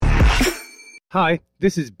Hi,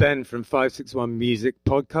 this is Ben from 561 Music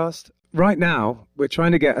Podcast. Right now, we're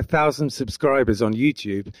trying to get 1,000 subscribers on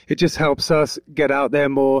YouTube. It just helps us get out there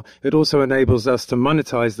more. It also enables us to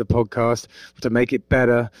monetize the podcast, to make it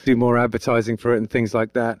better, do more advertising for it and things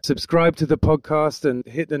like that. Subscribe to the podcast and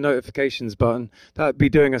hit the notifications button. That would be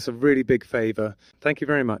doing us a really big favor. Thank you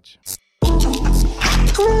very much.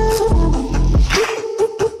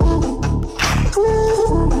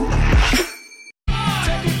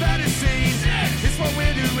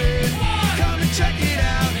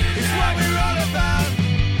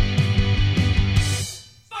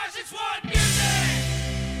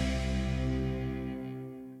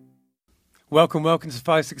 Welcome to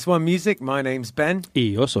 561 Music. My name's Ben. Y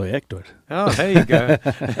yo soy Hector. Oh, there you go.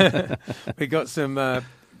 We got some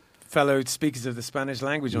fellow speakers of the Spanish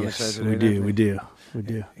language on the show today. We do.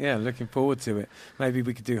 Yeah, looking forward to it. Maybe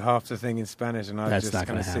we could do half the thing in Spanish and I'd just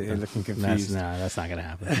kind of sit here looking confused. That's not going to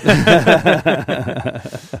happen.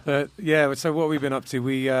 But yeah, so what we've been up to,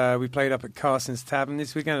 we played up at Carson's Tavern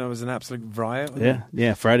this weekend. It was an absolute riot.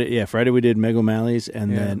 Yeah. Friday we did Meg O'Malley's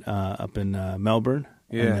and then up in Melbourne.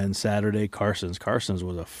 Yeah. And then Saturday, Carson's. Carson's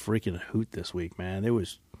was a freaking hoot this week, man. It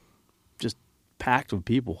was just packed with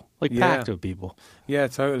people. Packed with people. Yeah,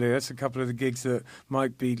 totally. That's a couple of the gigs that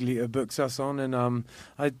Mike Beagley books us on. And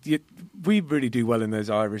we really do well in those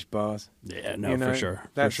Irish bars. Yeah, no, for sure.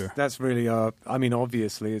 That's really our,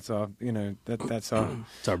 obviously it's our, that's our...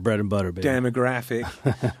 It's our bread and butter, baby. Demographic.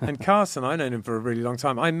 And Carson, I've known him for a really long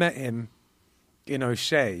time. I met him in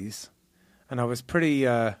O'Shea's, and I was pretty...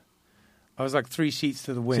 I was like 3 sheets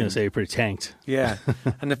to the wind. I was going to say you're pretty tanked. Yeah.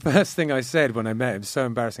 And the first thing I said when I met him, so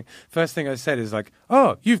embarrassing. First thing I said is like,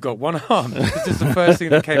 "Oh, you've got one arm." It's just the first thing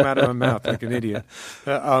that came out of my mouth, like an idiot.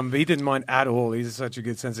 But he didn't mind at all. He's such a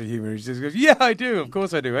good sense of humor. He just goes, "Yeah, I do. Of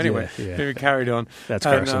course I do." Anyway, yeah. Then we carried on. That's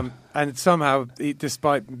Carson. And somehow,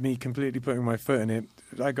 despite me completely putting my foot in it,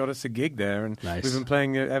 I got us a gig there, and we've been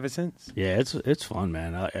playing it ever since. Yeah, it's fun,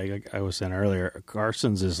 man. I was saying earlier,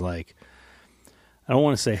 Carson's is like, I don't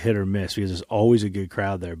want to say hit or miss because there's always a good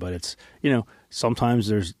crowd there, but it's, sometimes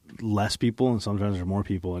there's less people and sometimes there's more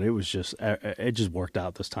people, and it just worked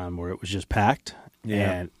out this time where it was just packed,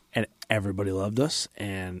 and everybody loved us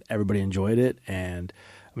and everybody enjoyed it, and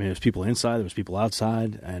there was people inside, there was people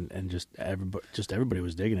outside, and just everybody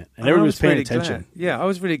was digging it, and everybody was paying attention. Yeah, I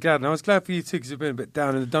was really glad, and I was glad for you too because you've been a bit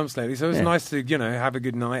down in the dumps lately. So it was nice to have a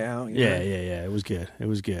good night out. Yeah. It was good.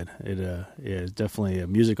 It's definitely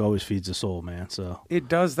music always feeds the soul, man. So it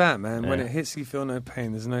does that, man. When it hits, you feel no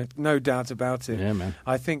pain. There's no doubt about it. Yeah, man.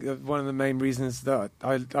 I think that one of the main reasons that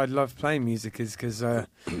I love playing music is because it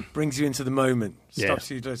brings you into the moment, stops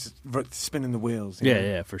you just spinning the wheels.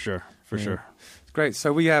 Yeah, for sure. Great.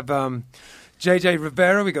 So we have JJ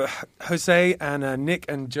Rivera. We got Jose and Nick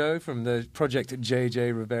and Joe from the project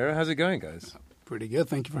JJ Rivera. How's it going, guys? Pretty good.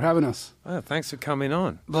 Thank you for having us. Oh, thanks for coming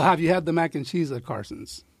on. Well, have you had the mac and cheese at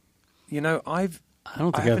Carson's? I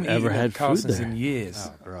don't think I've ever had Carson's food there in years.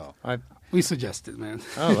 Oh, bro. We suggest it, man.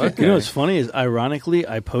 Oh, okay. What's funny is, ironically,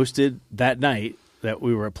 I posted that night that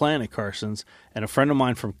we were playing at Carson's, and a friend of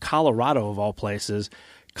mine from Colorado, of all places,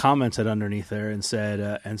 commented underneath there and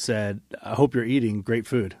said, "I hope you're eating great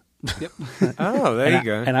food." Yep. Oh, there you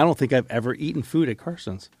go. And I don't think I've ever eaten food at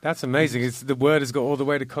Carson's. That's amazing. The word has got all the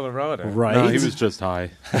way to Colorado. Right. No, he was just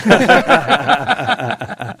high. Well,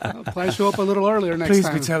 plan to show up a little earlier next Please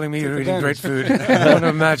time. be telling me you're eating great food. I want to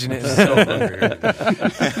imagine it. So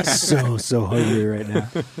hungry. so hungry right now.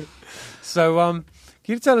 So, can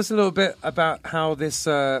you tell us a little bit about how this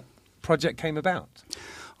project came about?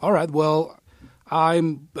 All right. Well,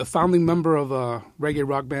 I'm a founding member of a reggae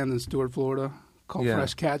rock band in Stuart, Florida called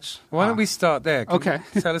Fresh Catch. Why don't we start there? Can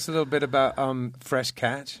you tell us a little bit about Fresh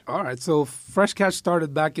Catch? All right. So Fresh Catch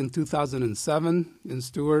started back in 2007 in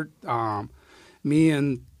Stuart. Me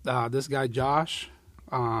and this guy, Josh,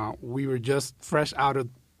 we were just fresh out of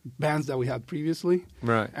bands that we had previously.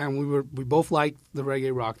 Right. And we both liked the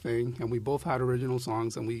reggae rock thing, and we both had original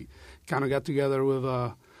songs, and we kind of got together with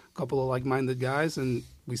a couple of like-minded guys, and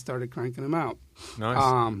we started cranking them out.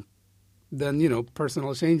 Nice. Then,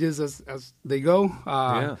 personal changes as they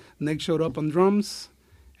go. Nick showed up on drums,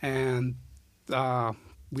 and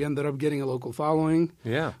we ended up getting a local following.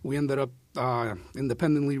 Yeah. We ended up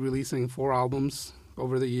independently releasing 4 albums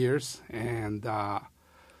over the years, and,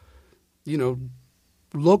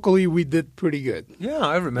 locally we did pretty good. Yeah,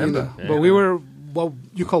 I remember. But we were what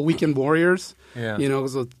you call weekend warriors. Yeah.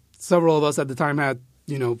 So several of us at the time had,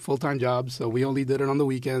 full-time jobs, so we only did it on the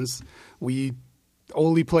weekends. We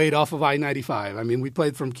only played off of I-95. I mean, we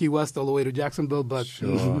played from Key West all the way to Jacksonville, but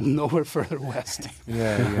nowhere further west.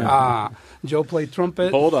 Joe played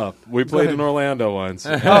trumpet. Hold up. We played in Orlando once.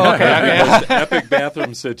 Okay. Most epic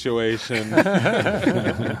bathroom situation. You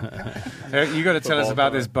got to tell us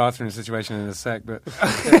about this bathroom situation in a sec, but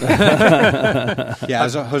Yeah,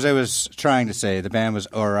 as Jose was trying to say, the band was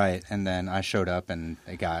all right, and then I showed up and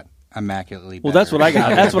it got immaculately better. Well, that's what I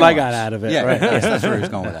got. That's what I got out of it. Yeah, right. yes, that's where he was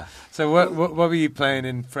going with that. so what were you playing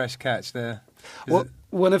in Fresh Catch there? Well,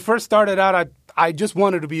 when it first started out, I just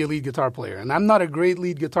wanted to be a lead guitar player, and I'm not a great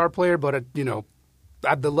lead guitar player, but at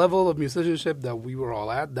the level of musicianship that we were all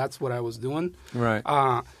at, that's what I was doing. Right.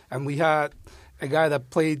 And we had a guy that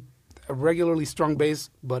played a regularly strung bass,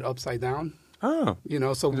 but upside down. Oh,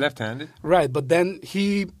 So left-handed. right, but then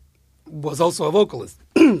he was also a vocalist,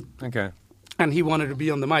 Okay. and he wanted to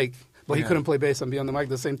be on the mic, but he Yeah. couldn't play bass and be on the mic at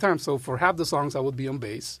the same time. So for half the songs, I would be on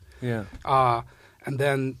bass. Yeah. And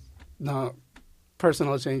then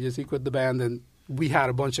personal changes. He quit the band, and we had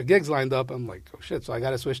a bunch of gigs lined up. I'm like, oh shit! So I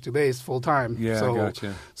got to switch to bass full time. Yeah, so,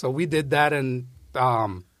 gotcha. So we did that, and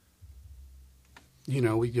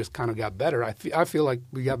we just kind of got better. I feel like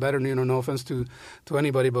we got better. No offense to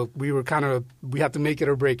anybody, but we had to make it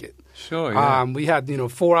or break it. Sure. Yeah. We had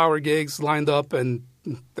 4-hour gigs lined up, and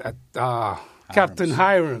at Captain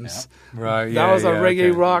Hiram's. Right. That Yeah. was a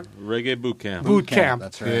reggae rock Reggae boot camp. boot camp.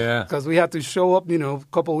 That's right. Yeah. Because we had to show up, a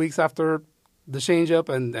couple of weeks after the change-up,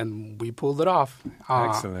 and we pulled it off.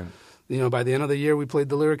 Excellent. By the end of the year, we played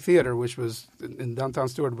the Lyric Theater, which was in downtown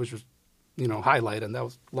Stuart, which was, highlight, and that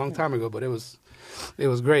was a long time ago, but it was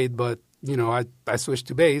great. But, I switched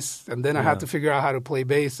to bass, and then I had to figure out how to play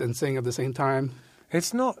bass and sing at the same time.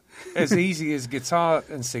 It's not as easy as guitar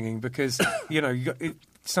and singing because,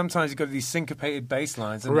 sometimes you've got these syncopated bass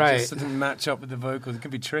lines and Right. it just doesn't match up with the vocals. It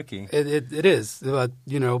can be tricky. It is, but,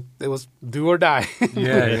 it was do or die.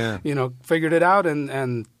 Yeah, yeah. Figured it out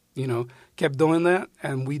and kept doing that,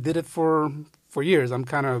 and we did it for years. I'm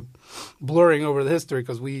kind of blurring over the history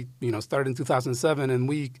because we, started in 2007, and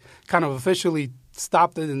we kind of officially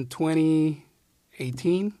stopped it in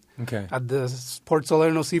 2018 Okay. at the Port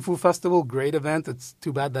Salerno Seafood Festival. Great event. It's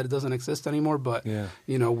too bad that it doesn't exist anymore, but, Yeah.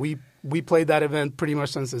 we played that event pretty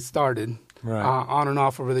much since it started, Right. on and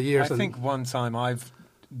off over the years. I think one time I've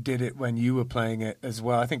did it when you were playing it as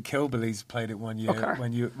well. I think Killbillies played it one year Okay.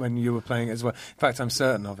 when you were playing it as well. In fact, I'm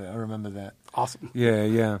certain of it. I remember that. Awesome. Yeah,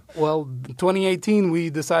 yeah. Well, 2018, we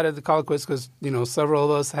decided to call it quits because, several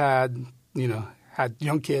of us had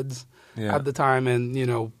young kids Yeah. at the time, and,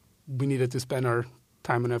 we needed to spend our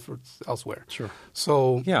time and efforts elsewhere. Sure.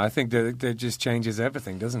 So, Yeah, I think that just changes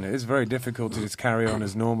everything, doesn't it? It's very difficult to just carry on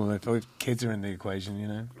as normal if kids are in the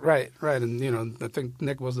equation, right. And, I think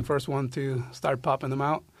Nick was the first one to start popping them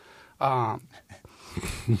out. That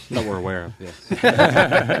we're aware of, yes.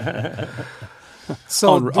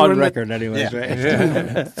 So on during record, anyways,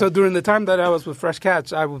 right? So during the time that I was with Fresh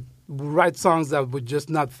Catch, I would write songs that would just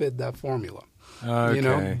not fit that formula.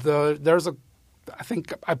 Okay. I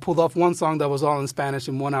think I pulled off one song that was all in Spanish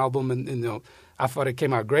in one album, and I thought it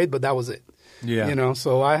came out great, but that was it. Yeah.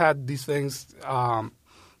 So I had these things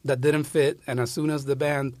that didn't fit, and as soon as the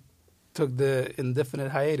band took the indefinite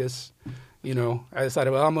hiatus, I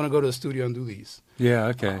decided, well, I'm going to go to the studio and do these. Yeah,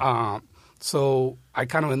 okay. So I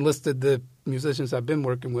kind of enlisted the musicians I've been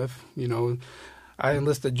working with. I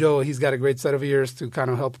enlisted Joe. He's got a great set of ears to kind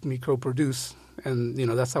of help me co-produce. And,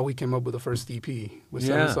 that's how we came up with the first EP with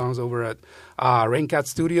 7 songs over at Raincat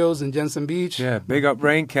Studios in Jensen Beach. Yeah, big up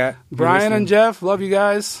Raincat. Brian and Jeff, love you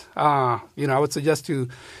guys. I would suggest to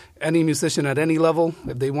any musician at any level,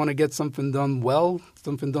 if they want to get something done well,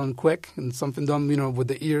 something done quick, and something done, with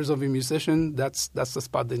the ears of a musician, that's the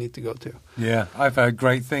spot they need to go to. Yeah, I've heard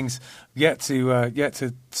great things. Yet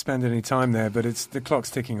to spend any time there, but the clock's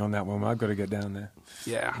ticking on that one. I've got to get down there.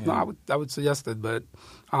 Yeah. No, I would suggest it, but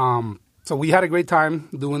so we had a great time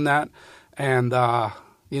doing that, and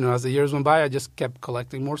as the years went by, I just kept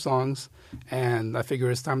collecting more songs, and I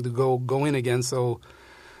figured it's time to go in again. So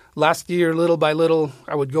last year, little by little,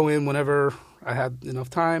 I would go in whenever I had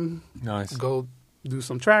enough time. Nice. Go do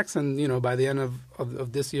some tracks, and by the end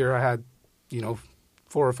of this year, I had 4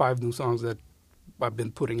 or 5 new songs that I've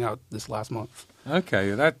been putting out this last month.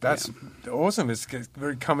 Okay, that's awesome. It's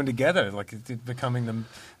very coming together, like it's becoming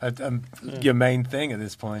your main thing at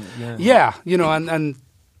this point. Yeah, and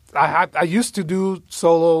I used to do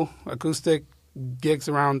solo acoustic gigs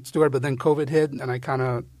around Stuart, but then COVID hit, and I kind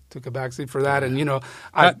of took a backseat for that. And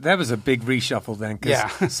that was a big reshuffle then,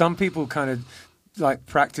 because some people kind of like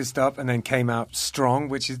practiced up and then came out strong,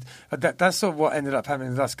 which is that's sort of what ended up happening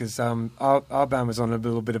with us, because our band was on a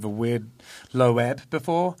little bit of a weird low ebb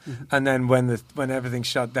before, and then when everything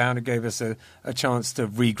shut down, it gave us a chance to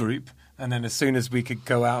regroup, and then as soon as we could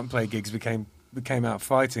go out and play gigs, we came out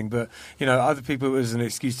fighting. But other people, it was an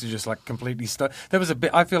excuse to just like completely start. There was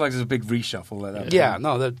I feel like there was a big reshuffle at that point. Yeah,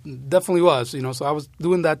 no, that definitely was. So I was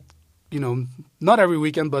doing that. Not every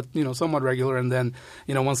weekend, but, somewhat regular. And then,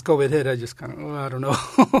 once COVID hit, I just kind of, I don't know.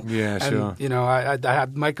 Yeah, and, sure. I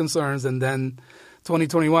had my concerns. And then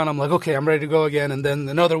 2021, I'm like, okay, I'm ready to go again. And then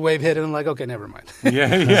another wave hit, and I'm like, okay, never mind.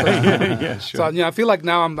 Yeah, sure. So, I feel like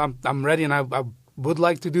now I'm ready, and I would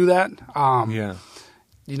like to do that. Yeah.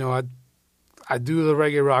 I do the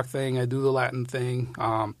reggae rock thing. I do the Latin thing.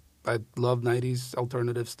 I love 90s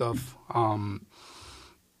alternative stuff.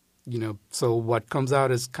 So what comes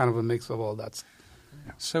out is kind of a mix of all that.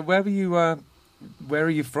 So where are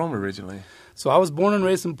you from originally? So I was born and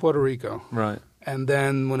raised in Puerto Rico. Right. And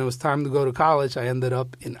then when it was time to go to college, I ended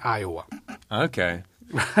up in Iowa. Okay.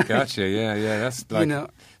 Gotcha. Yeah. That's like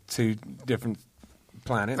two different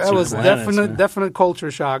planets. That was planets, definite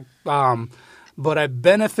culture shock. But I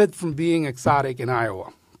benefit from being exotic in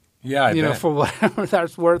Iowa. Yeah, I bet. For whatever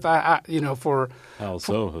that's worth. How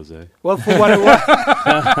so, Jose? Well, for what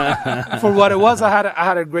it was, I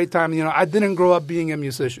had a great time. I didn't grow up being a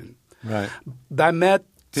musician. Right. I met.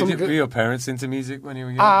 Were your parents into music when you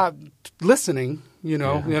were young? Listening.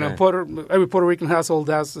 Okay. Every Puerto Rican household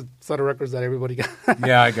has a set of records that everybody got.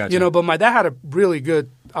 Yeah, I got you. But my dad had a really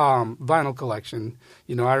good vinyl collection.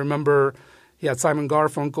 I remember he had Simon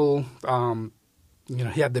Garfunkel.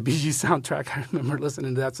 He had the Bee Gees soundtrack. I remember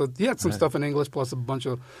listening to that. So he had some stuff in English plus a bunch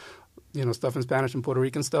of, stuff in Spanish and Puerto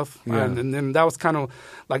Rican stuff. Yeah. And then that was kind of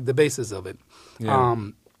like the basis of it. Yeah.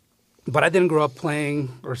 But I didn't grow up playing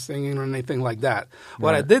or singing or anything like that.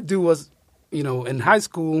 What I Right. did do was, in high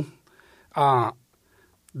school,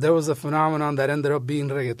 there was a phenomenon that ended up being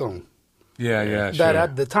reggaeton. Yeah, That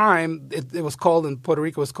at the time, it was called, in Puerto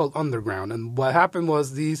Rico, it was called underground. And what happened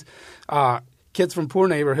was these kids from poor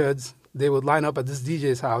neighborhoods, they would line up at this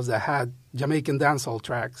DJ's house that had Jamaican dancehall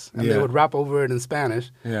tracks, and they would rap over it in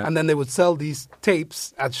Spanish, and then they would sell these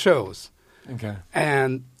tapes at shows. Okay.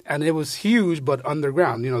 And it was huge, but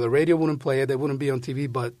underground. The radio wouldn't play it, they wouldn't be on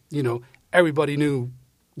TV, but, everybody knew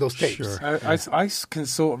those tapes. Sure. I can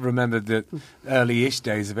sort of remember the early-ish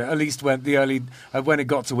days of it, at least when it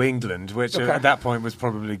got to England, which at that point was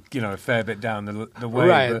probably, a fair bit down the way.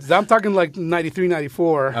 Right. But, So I'm talking like 93,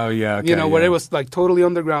 94. Oh, yeah, okay, where yeah. it was like totally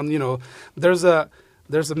underground. There's a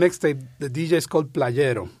mixtape, the DJ's called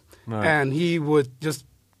Playero. Right. And he would just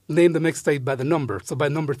name the mixtape by the number. So by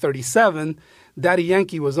number 37, Daddy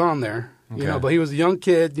Yankee was on there. Okay. But he was a young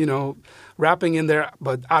kid, rapping in there,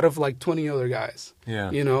 but out of like 20 other guys. Yeah.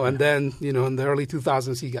 And then, in the early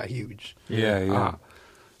 2000s, he got huge. Yeah.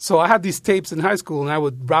 So I had these tapes in high school, and I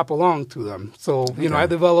would rap along to them. So, I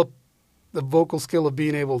developed the vocal skill of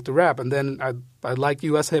being able to rap, and then I liked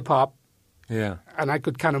U.S. hip-hop, Yeah. and I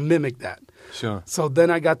could kind of mimic that. Sure. So then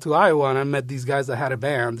I got to Iowa, and I met these guys that had a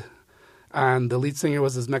band, and the lead singer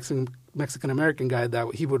was this Mexican-American guy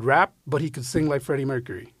that he would rap, but he could sing like Freddie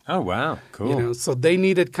Mercury. Oh, wow. Cool. So they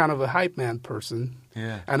needed kind of a hype man person.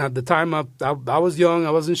 Yeah. And at the time, I was young,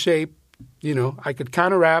 I was in shape, I could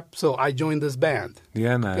kind of rap, so I joined this band.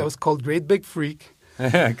 Yeah, man. It was called Great Big Freak,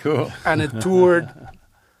 Yeah, cool. and it toured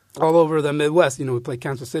all over the Midwest. We played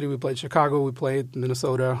Kansas City, we played Chicago, we played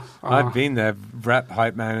Minnesota. I've been there, rap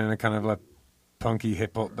hype man in a kind of like punky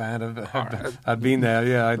hip hop band. I've been there.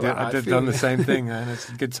 Yeah, I did done the same thing, man. It's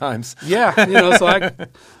good times. Yeah, so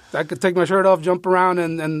I could take my shirt off, jump around,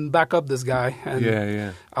 and back up this guy. And,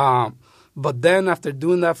 Yeah. But then after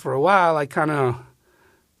doing that for a while, I kind of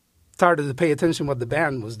started to pay attention what the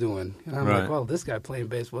band was doing. And I'm Right. like, well, this guy playing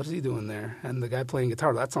bass, what is he doing there? And the guy playing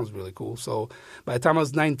guitar, that sounds really cool. So by the time I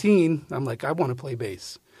was 19, I'm like, I want to play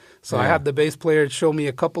bass. So I Yeah. had the bass player show me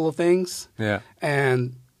a couple of things. Yeah.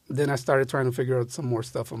 And then I started trying to figure out some more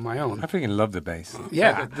stuff on my own. I freaking love the bass.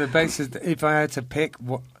 Yeah. The bass is, if I had to pick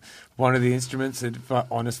one of the instruments, if I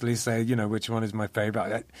honestly say, which one is my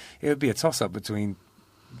favorite, it would be a toss-up between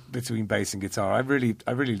bass and guitar. I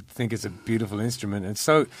really think it's a beautiful instrument and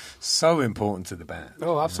so important to the band.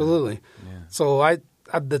 Oh, absolutely. Yeah. So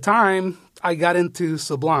at the time, I got into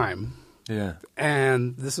Sublime. Yeah.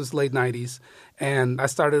 And this was late 90s. And I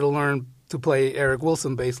started to learn to play Eric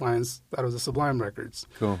Wilson bass lines out of the Sublime records.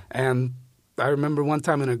 Cool. And I remember one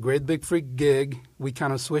time in a Great Big Freak gig, we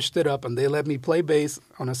kind of switched it up, and they let me play bass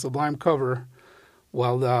on a Sublime cover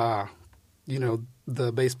while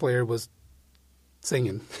the bass player was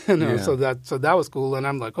singing. Yeah. So that was cool. And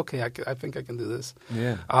I'm like, okay, I think I can do this.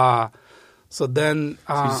 Yeah. So then,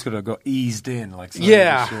 So you just sort of got eased in, like slowly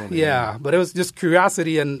yeah, but surely, yeah. But it was just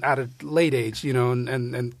curiosity, and at a late age,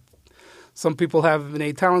 and some people have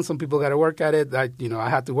innate talent, some people got to work at it. I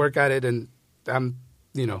had to work at it, and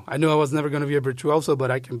I knew I was never going to be a virtuoso,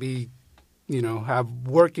 but I can be, have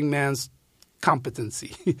working man's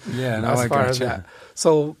competency. Yeah, no, as I far as gotcha. that.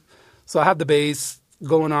 So I had the bass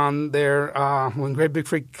going on there when Great Big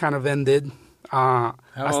Freak kind of ended. How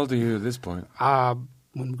old are you at this point?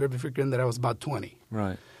 When Great Big Freak ended, I was about 20.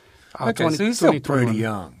 Right. 20, Okay, so you're still 20, pretty 21.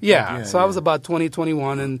 young. Yeah, so I was about 20,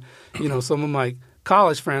 21, and, some of my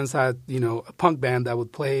college friends had, a punk band that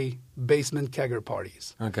would play basement kegger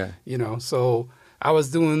parties. Okay. So I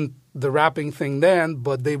was doing the rapping thing then,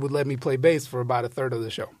 but they would let me play bass for about a third of the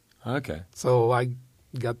show. Okay. So I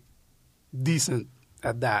got decent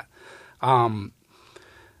at that.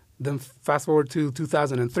 Then fast forward to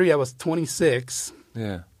 2003, I was 26.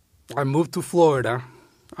 Yeah. I moved to Florida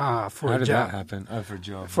for How a did job. that happen? Oh, for a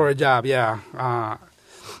job. For a job, yeah. I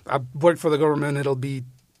worked for the government. It'll be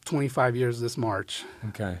 25 years this March.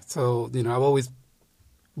 Okay. So, I've always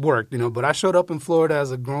worked, but I showed up in Florida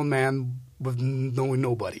as a grown man with knowing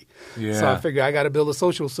nobody. Yeah. So I figured I got to build a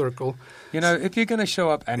social circle. If you're going to show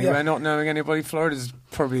up anywhere Yeah. not knowing anybody, Florida's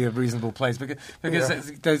probably a reasonable place because Yeah.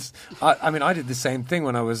 there's. I did the same thing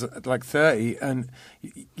when I was like 30, and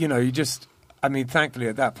you just. Thankfully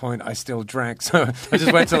at that point I still drank, so I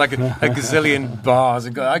just went to like a gazillion bars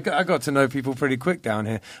and I got to know people pretty quick down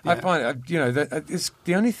here. Yeah. I find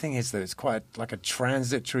the only thing is that it's quite like a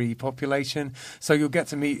transitory population, so you'll get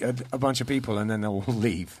to meet a bunch of people and then they'll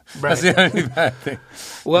leave. Right. That's the only bad thing.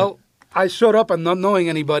 Well, I showed up and not knowing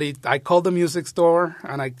anybody. I called the music store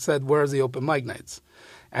and I said, "Where's the open mic nights?"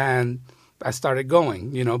 And I started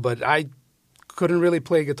going, but I couldn't really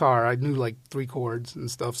play guitar. I knew like 3 chords and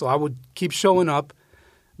stuff. So I would keep showing up.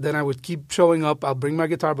 Then I would keep showing up. I'll bring my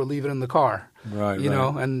guitar but leave it in the car. Right.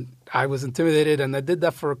 And I was intimidated, and I did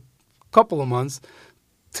that for a couple of months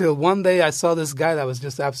till one day I saw this guy that was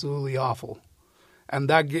just absolutely awful. And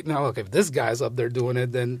that, if this guy's up there doing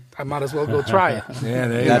it, then I might as well go try it. Yeah,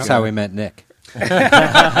 there you That's go. how we met Nick.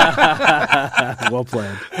 Well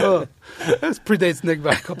played. This predates Nick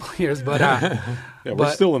by a couple of years, but Yeah, we're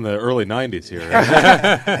but- still in the early 90s here.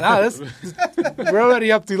 Right? we're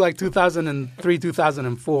already up to like 2003,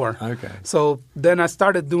 2004. Okay. So then I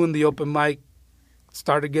started doing the open mic,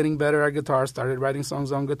 started getting better at guitar, started writing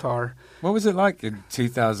songs on guitar. What was it like in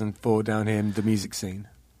 2004 down here in the music scene?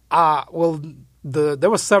 Well, there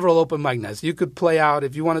were several open mic nights. You could play out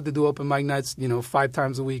if you wanted to do open mic nights, 5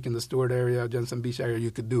 times a week in the Stewart area, Jensen Beach area.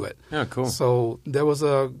 You could do it. Oh, cool. So there was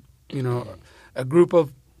a group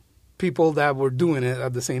of people that were doing it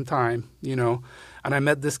at the same time, and I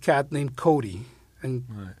met this cat named Cody, and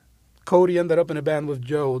Right. Cody ended up in a band with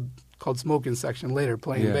Joe called Smoking Section later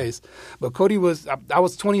playing Yeah. bass. But Cody I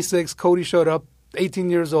was 26. Cody showed up, 18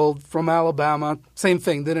 years old, from Alabama. Same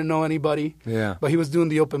thing, didn't know anybody. Yeah. But he was doing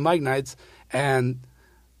the open mic nights. And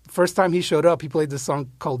first time he showed up, he played this song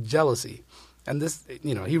called Jealousy. And this,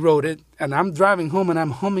 he wrote it. And I'm driving home and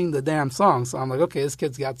I'm humming the damn song. So I'm like, okay, this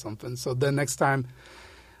kid's got something. So then next time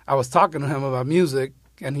I was talking to him about music,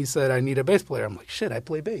 and he said, I need a bass player. I'm like, shit, I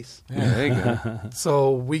play bass. Yeah, there you go.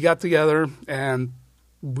 So we got together and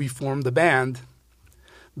we formed the band.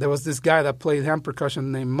 There was this guy that played hand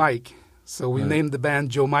percussion named Mike. So we Right. named the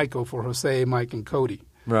band Joe Michael for Jose, Mike, and Cody.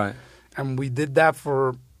 Right. And we did that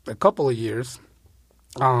for a couple of years.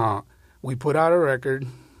 We put out a record,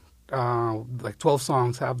 like 12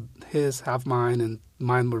 songs, half his, half mine, and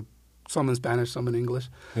mine were some in Spanish, some in English.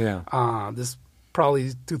 Yeah. This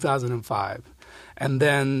probably 2005. And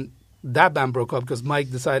then that band broke up because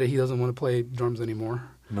Mike decided he doesn't want to play drums anymore.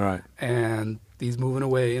 Right. And he's moving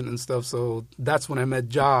away and stuff. So that's when I met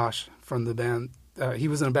Josh from the band. He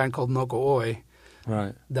was in a band called Noko Oi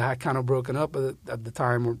Right. that had kind of broken up at the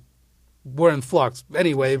time. We're in flux.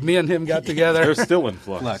 Anyway, me and him got together. They're still in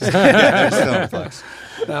flux. Flux. They're still in flux.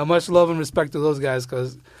 Much love and respect to those guys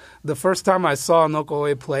because the first time I saw Noko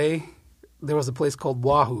Oi play, there was a place called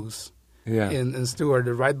Wahoo's Yeah. in Stewart,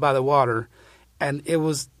 right by the water. And it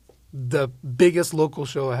was the biggest local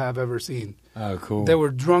show I have ever seen. Oh, cool. There were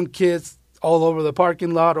drunk kids all over the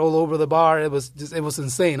parking lot, all over the bar. It was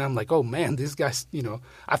insane. I'm like, oh man, these guys,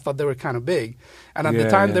 I thought they were kind of big. And at the Yeah,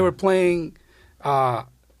 time yeah. they were playing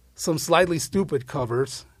some Slightly Stupid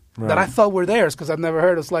covers that Right. I thought were theirs because I've never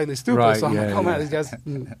heard of Slightly Stupid. Right, So I'm yeah, like, oh man, yeah. these guys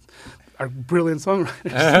are brilliant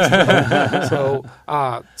songwriters.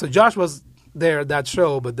 So Josh was there at that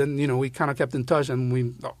show, but then, we kind of kept in touch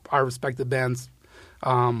and our respective bands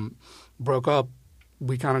broke up.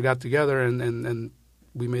 We kind of got together and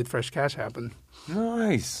we made Fresh Cash happen.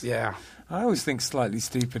 Nice. Yeah. I always think Slightly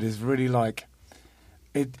Stupid is really like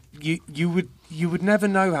it. You would never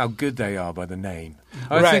know how good they are by the name.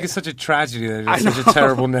 I Right. think it's such a tragedy that I it's such a know.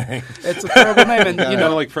 terrible name. It's a terrible name, and You you know,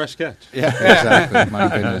 know, like Fresh Catch. Yeah, exactly. My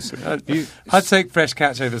goodness. I'd take Fresh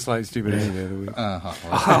Catch over Slightly Stupid any day of the week.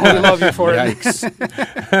 we love you for it.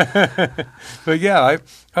 Yikes. But yeah,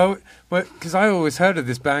 because I always heard of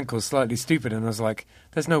this band called Slightly Stupid, and I was like,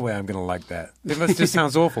 "There's no way I'm going to like that. It just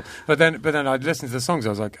sounds awful." But then I'd listen to the songs. I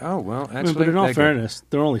was like, "Oh well, I mean, actually." but in all they're good. fairness,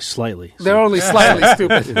 they're only slightly. They're only slightly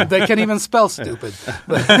stupid. They can't even spell stupid.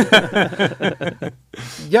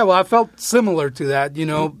 Yeah, well, I felt similar to that. You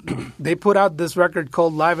know, they put out this record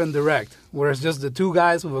called Live and Direct, where it's just the two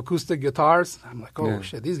guys with acoustic guitars. I'm like, oh, Yeah.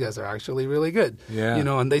 shit, these guys are actually really good. Yeah. You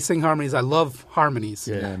know, and they sing harmonies. I love harmonies.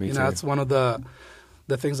 Yeah, me you too. know, that's one of the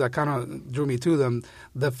things that kind of drew me to them.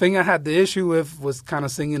 The thing I had the issue with was kind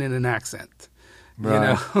of singing in an accent. Right.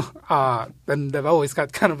 You know, and I've always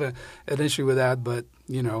got kind of an issue with that. But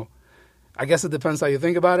you know, I guess it depends how you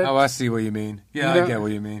think about it. Oh, I see what you mean. Yeah, You know? I get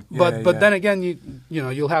what you mean. But Yeah, but yeah. then again, you know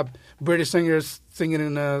you'll have British singers singing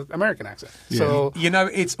in an American accent. So you know,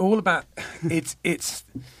 it's all about it's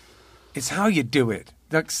how you do it.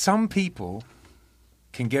 Like some people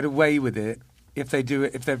can get away with it if they do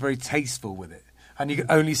it if they're very tasteful with it. And you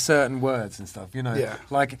get only certain words and stuff, you know. Yeah.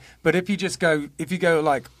 Like, but if you go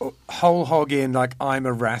like whole hog in, like I'm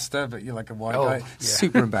a Rasta, but you're like a white Oh, guy, yeah.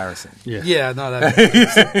 super embarrassing. yeah, no,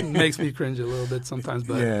 that makes me cringe a little bit sometimes.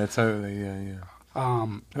 But Yeah, totally. Yeah.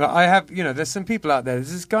 Well, I have, you know, there's some people out there.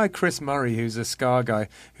 There's this guy Chris Murray, who's a ska guy,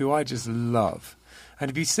 who I just love.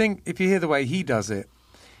 And if you hear the way he does it,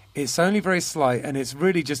 it's only very slight, and it's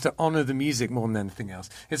really just to honour the music more than anything else.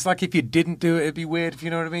 It's like if you didn't do it, it'd be weird, if you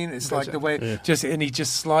know what I mean. It's like the way, and he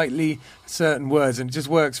just slightly certain words, and it just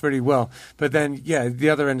works really well. But then, yeah, the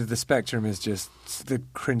other end of the spectrum is just the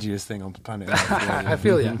cringiest thing on planet Earth. I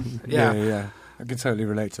feel you. Yeah. I can totally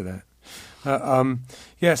relate to that.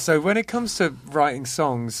 Yeah, so when it comes to writing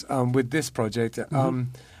songs with this project,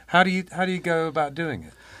 how do you go about doing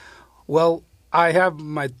it? Well, I have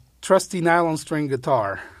my trusty nylon string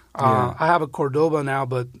guitar. Yeah. I have a Cordoba now,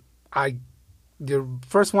 but the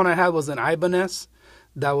first one I had was an Ibanez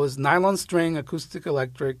that was nylon string, acoustic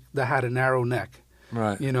electric, that had a narrow neck.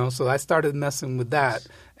 Right. You know, so I started messing with that,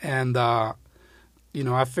 and you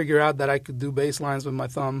know, I figured out that I could do bass lines with my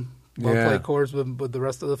thumb, or Yeah. play chords with the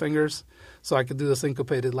rest of the fingers, so I could do the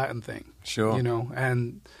syncopated Latin thing. Sure. You know,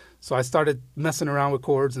 and so I started messing around with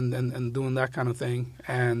chords and doing that kind of thing.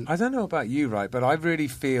 And I don't know about you, right, but I really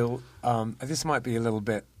feel this might be a little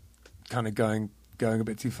bit kind of going a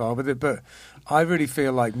bit too far with it, but I really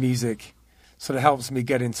feel like music sort of helps me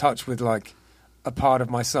get in touch with like a part of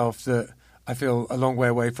myself that I feel a long way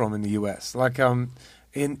away from in the US. Like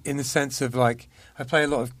in the sense of like I play a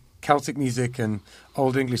lot of Celtic music and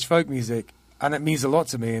old English folk music, and it means a lot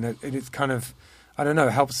to me, and it's kind of, I don't know,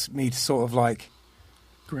 it helps me to sort of like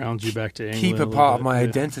Grounds you back to England. keep a little part of bit, my yeah.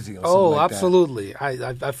 identity or something oh, like that. absolutely,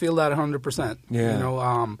 I feel that 100%. Yeah. You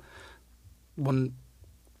know, when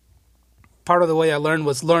part of the way I learned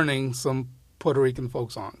was learning some Puerto Rican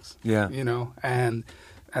folk songs. Yeah. You know, and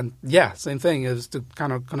yeah, same thing is to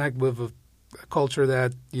kind of connect with a culture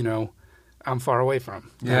that, you know, I'm far away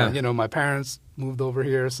from. Yeah. You know, my parents moved over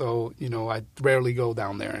here, so, you know, I rarely go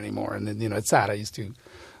down there anymore. And then, you know, it's sad. I used to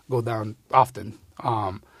go down often.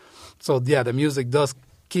 So, yeah, the music does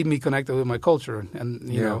keep me connected with my culture.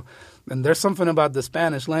 And, you know, and there's something about the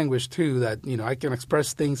Spanish language, too, that, you know, I can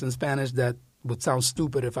express things in Spanish that would sound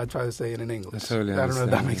stupid if I try to say it in English. I totally I don't know if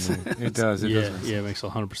that understand makes what you mean. sense. It does. It Yeah, does. yeah, it makes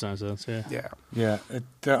 100% sense. Yeah. Yeah.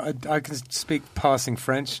 Yeah, I can speak passing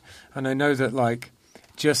French, and I know that like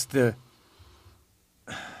just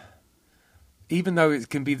even though it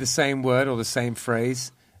can be the same word or the same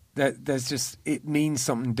phrase, that there's just it means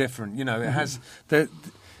something different. You know, it has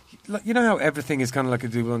like, you know how everything is kind of like a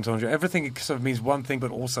double entendre. Everything sort of means one thing,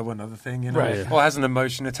 but also another thing. You know, Right. or has an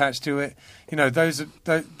emotion attached to it. You know, those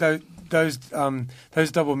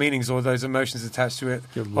double meanings or those emotions attached to it,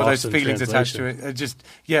 Get or those lost in feelings attached to translation. it, are just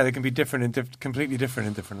they can be different and completely different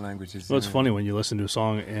in different languages. Well, it's you know. funny when you listen to a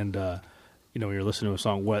song and you know, when you're listening to a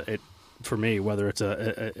song, for me, whether it's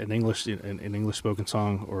an English spoken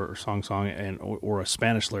song or song or a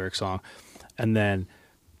Spanish lyric song, and then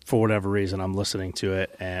for whatever reason I'm listening to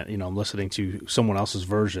it, and you know, I'm listening to someone else's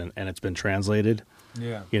version and it's been translated.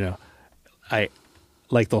 Yeah. You know,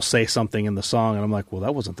 they'll say something in the song and I'm like, well,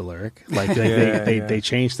 that wasn't the lyric. Like they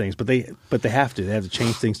change things, but they have to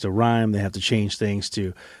change things to rhyme. They have to change things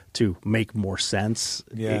to make more sense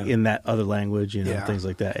in that other language, you know, Yeah. things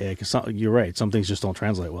like that. Yeah, because you're right. Some things just don't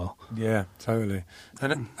translate well. Yeah, totally.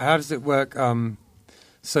 And how does it work?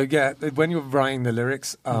 So yeah, when you're writing the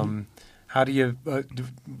lyrics, How do you?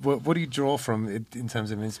 What do you draw from in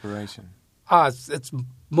terms of inspiration? It's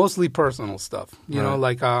mostly personal stuff. You know,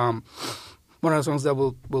 like one of the songs that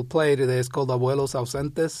we'll play today is called "Abuelos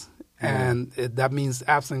Ausentes," and that means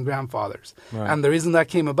absent grandfathers. Right. And the reason that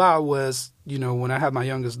came about was, you know, when I had my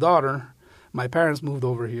youngest daughter, my parents moved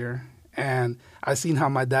over here, and I seen how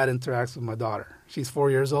my dad interacts with my daughter. She's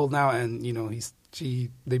 4 years old now, and you know,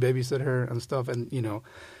 they babysit her and stuff, and you know,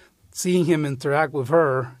 seeing him interact with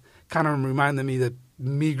her kind of reminded me that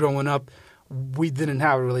me growing up, we didn't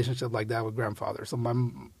have a relationship like that with grandfather. So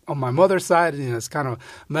on my mother's side, you know, it's kind of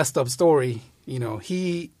messed up story. You know,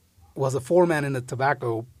 he was a foreman in a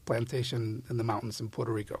tobacco plantation in the mountains in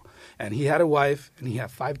Puerto Rico, and he had a wife and he had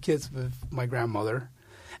 5 kids with my grandmother,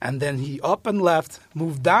 and then he up and left,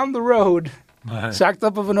 moved down the road, shacked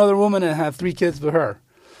up with another woman, and had 3 kids with her.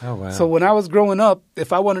 Oh, wow. So when I was growing up,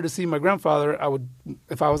 if I wanted to see my grandfather,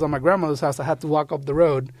 if I was on my grandmother's house, I had to walk up the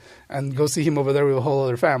road and go see him over there with a whole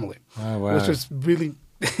other family. Oh, wow. Which was really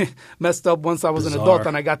messed up once I was an adult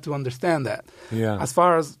and I got to understand that. Yeah. As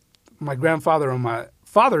far as my grandfather on my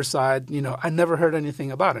father's side, you know, I never heard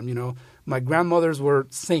anything about him. You know, my grandmothers were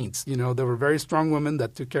saints. You know, they were very strong women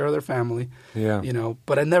that took care of their family. Yeah. You know,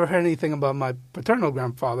 but I never heard anything about my paternal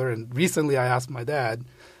grandfather. And recently I asked my dad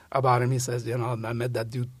about him. He says, you know, I met that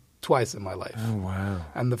dude twice in my life. Oh, wow.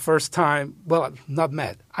 And the first time, well, not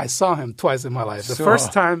met. I saw him twice in my life. The Sure.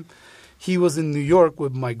 first time he was in New York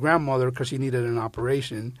with my grandmother because she needed an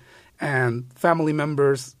operation. And family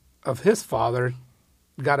members of his father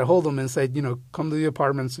got a hold of him and said, you know, come to the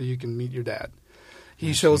apartment so you can meet your dad.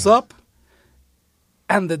 He shows up,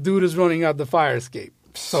 and the dude is running out the fire escape.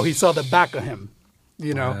 So he saw the back of him,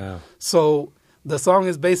 you know. Wow. So the song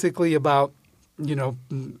is basically about, you know,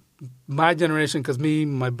 my generation, because me,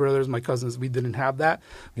 my brothers, my cousins, we didn't have that.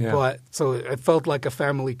 Yeah. But so it felt like a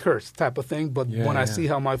family curse type of thing. But Yeah, when I yeah. see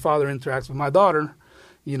how my father interacts with my daughter,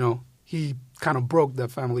 you know, he kind of broke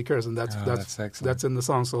that family curse, and that's excellent. that's in the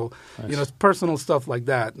song. So you know, it's personal stuff like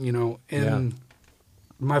that. You know, in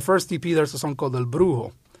my first EP, there's a song called El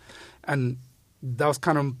Brujo, and that was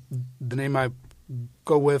kind of the name I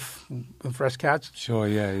go with in Fresh Catch. Sure,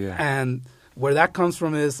 yeah. And where that comes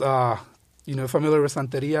from is, you know, familiar with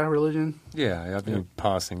Santeria religion? Yeah, I've been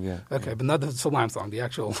passing, yeah. Okay, but not the Sublime song, the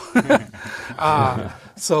actual.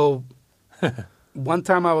 So one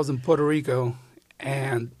time I was in Puerto Rico,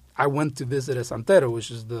 and I went to visit a Santero,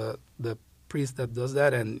 which is the priest that does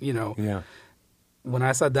that. And, you know, when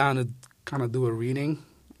I sat down to kind of do a reading,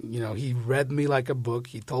 you know, he read me like a book.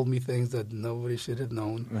 He told me things that nobody should have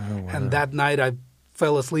known. Oh, wow. And that night I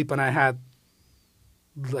fell asleep, and I had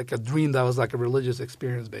like a dream that was like a religious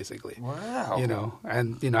experience, basically. Wow. You know,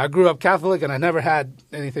 and, you know, I grew up Catholic, and I never had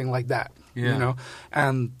anything like that, Yeah. you know.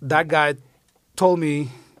 And that guy told me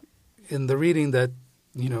in the reading that,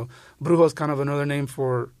 you know, brujo is kind of another name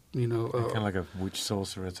for, you know. Kind of like a witch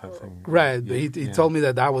sorcerer type thing. Right. Yeah, He told me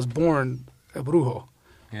that I was born a brujo,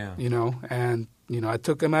 Yeah. you know, and, you know, I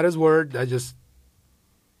took him at his word.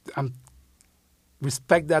 I'm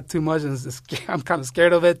respect that too much, and I'm kind of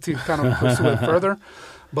scared of it to kind of pursue it further.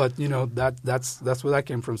 But, you know, that's where that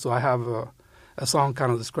came from. So I have a song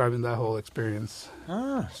kind of describing that whole experience.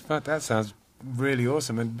 Ah, but that sounds really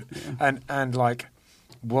awesome. And like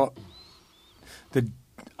what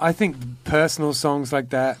I think personal songs like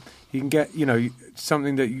that, you can get, you know,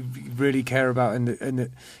 something that you really care about and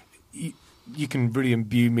that you can really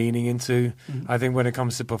imbue meaning into. Mm-hmm. I think when it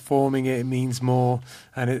comes to performing it means more,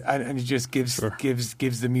 and it just gives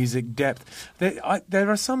the music depth. There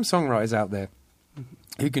are some songwriters out there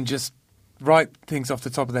who can just write things off the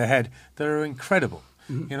top of their head that are incredible.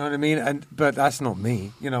 Mm-hmm. You know what I mean? But that's not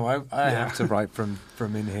me. You know, I have to write from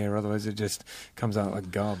in here, otherwise it just comes out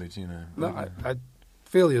like garbage. You know. No, I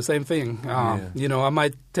feel you. Same thing. You know, I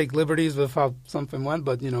might take liberties with how something went,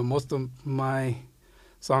 but, you know, most of my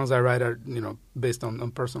songs I write are, you know, based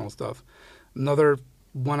on personal stuff. Another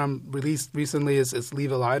one I'm released recently is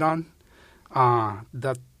Leave a Light On.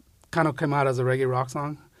 That kind of came out as a reggae rock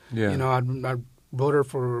song. Yeah. You know, I wrote her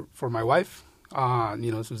for my wife.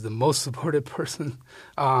 You know, she was the most supportive person.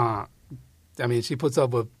 I mean, she puts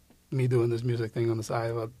up with me doing this music thing on the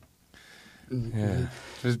side. But, yeah,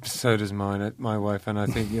 so does mine, my wife, and I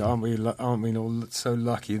think aren't we all so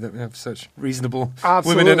lucky that we have such reasonable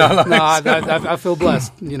absolutely. women in our lives? No, I feel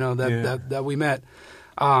blessed, you know, that we met.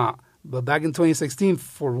 But back in 2016,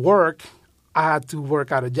 for work, I had to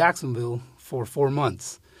work out of Jacksonville for 4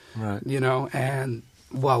 months. Right. You know, and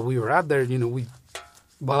while we were out there, you know,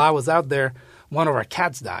 while I was out there, one of our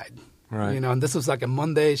cats died. Right. You know, and this was like a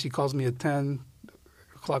Monday. She calls me at 10.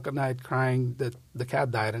 o'clock at night crying that the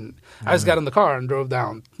cat died, and I just got in the car and drove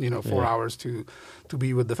down, 4 hours to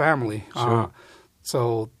be with the family. Sure.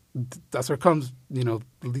 So that's where it comes,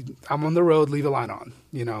 I'm on the road, leave a line on.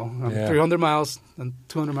 I'm 300 miles and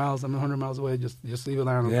 200 miles, I'm 100 miles away, just leave a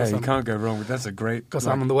line on. Yeah, you can't go wrong with that's a great. Because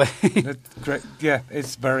I'm on the way. That's great. Yeah,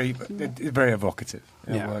 it's very evocative.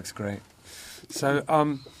 It works great. So,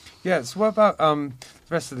 so what about the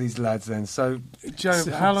rest of these lads then? So, Joe,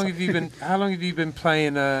 how long have you been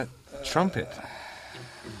playing trumpet?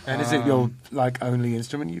 And is it your only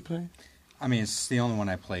instrument you play? I mean, it's the only one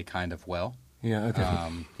I play kind of well. Yeah, okay.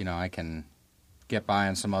 I can get by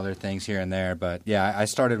on some other things here and there, but yeah, I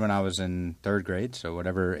started when I was in third grade, so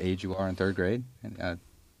whatever age you are in third grade,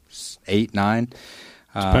 8, 9.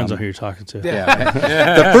 Depends on who you're talking to. Yeah,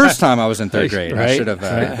 the first time I was in third grade, right? I should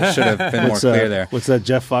have been more clear there. What's that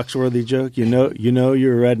Jeff Foxworthy joke? You know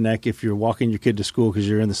you're a redneck if you're walking your kid to school because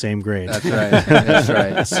you're in the same grade. That's right. That's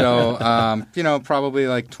right. So,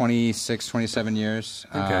 probably 26, 27 years,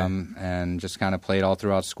 and just kind of played all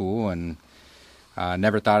throughout school, and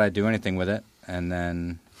never thought I'd do anything with it, and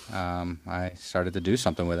then I started to do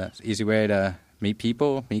something with it. It's an easy way to meet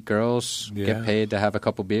people, meet girls, get paid to have a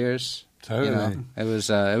couple beers. Totally. It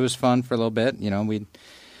was fun for a little bit.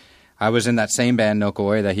 I was in that same band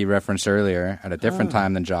Nokoi that he referenced earlier at a different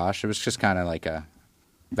time than Josh. It was just kind of like a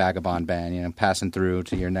vagabond band, passing through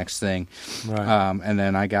to your next thing. Right. And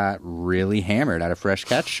then I got really hammered at a Fresh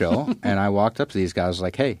Catch show, and I walked up to these guys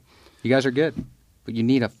like, "Hey, you guys are good, but you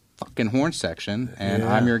need a fucking horn section, and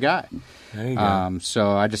I'm your guy." There you go.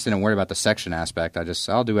 So I just didn't worry about the section aspect.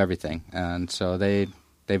 I'll do everything, and so they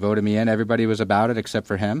voted me in. Everybody was about it except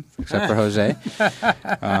for him, except for Jose.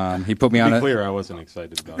 He put me on To be a clear, I wasn't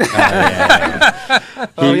excited about it.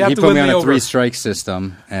 He put me on a 3-strike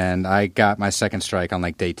system, and I got my second strike on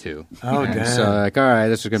day 2. Oh, damn. So all right,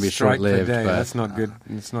 this is going to be Strike short-lived. per day. But That's not good.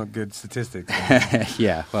 It's not good statistics.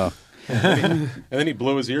 yeah, well, And then he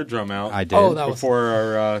blew his eardrum out. I did. Oh, that was before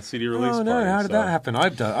our CD release Oh no! party, How did that happen? I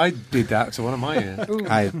did that to one of my ears.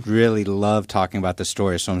 I really love talking about this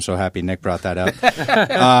story, so I'm so happy Nick brought that up.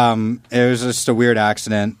 It was just a weird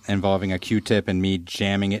accident involving a Q-tip and me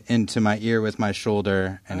jamming it into my ear with my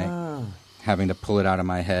shoulder and having to pull it out of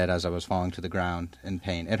my head as I was falling to the ground in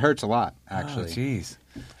pain. It hurts a lot, actually. Jeez.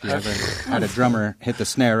 If you ever had a drummer hit the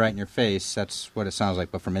snare right in your face, that's what it sounds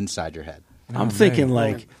like, but from inside your head. I'm thinking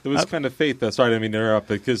It was kind of fate, though. Sorry, I didn't mean to interrupt,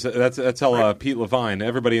 because that's how Pete Levine,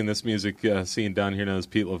 everybody in this music scene down here knows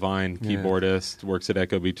Pete Levine, keyboardist, works at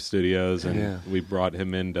Echo Beach Studios, and we brought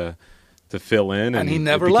him in to fill in, and he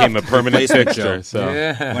never it became left. a permanent Replacement fixture. Joe. So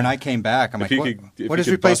When I came back, I'm like, you what, could- if what you is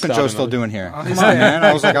could Replacement bust Joe out still another- doing here? Come on, man.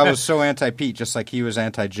 I was so anti-Pete, just like he was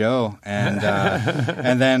anti-Joe. And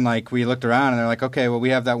and then we looked around, and they're like, okay, well,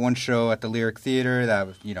 we have that one show at the Lyric Theater that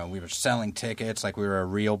was, we were selling tickets like we were a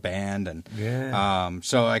real band. And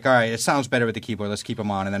so all right, it sounds better with the keyboard. Let's keep him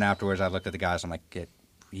on. And then afterwards, I looked at the guys. I'm like,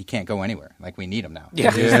 he can't go anywhere. We need him now.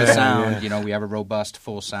 Yeah. Here's the sound. We have a robust,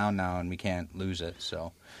 full sound now, and we can't lose it.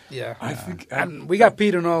 So. Yeah. I think And we got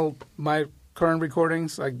Pete in all my current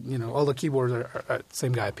recordings. All the keyboards are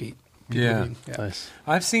same guy, Pete. Yeah. Nice.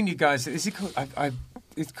 I've seen you guys. Is he called?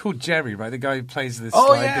 It's called Jerry, right? The guy who plays the Oh,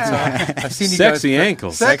 slide yeah. guitar. I've seen you Sexy guys.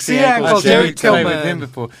 ankles. Sexy I've Ankles, seen Jerry you play with Tillman. him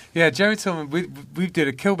before. Yeah, Jerry Tillman. We did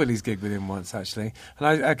a Killbillies gig with him once, actually, and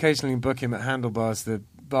I occasionally book him at Handlebars, the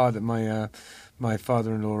bar that my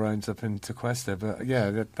father-in-law owns up in Tequesta. But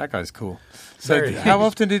yeah, that guy's cool. So Very how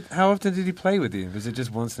often did he play with you? Was it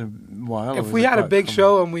just once in a while? or If was we it had a quite big common?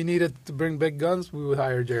 show and we needed to bring big guns, we would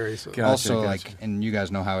hire Jerry. So. Gotcha, Also, gotcha. and you guys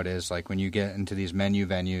know how it is, when you get into these menu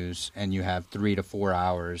venues and you have 3 to 4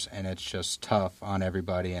 hours, and it's just tough on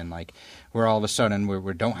everybody, and we're all of a sudden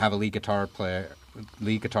we don't have a lead guitar player.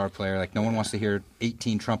 No one wants to hear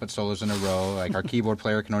 18 trumpet solos in a row. Our keyboard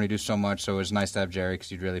player can only do so much, so it's nice to have Jerry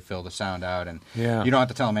because you'd really fill the sound out, and you don't have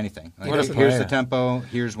to tell him anything. What a Here's player. the tempo.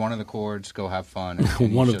 Here's one of the chords. Go have fun.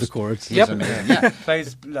 And One he's of the chords. He's Yep. amazing. Yeah.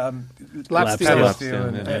 Plays Lap Lap steel. steel.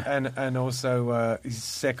 steel Yeah. and also he's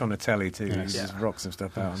sick on the telly too. He just rocks some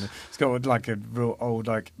stuff out. He's got a real old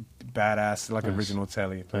badass original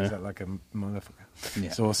telly. He plays that like a motherfucker. Yeah.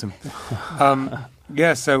 It's awesome.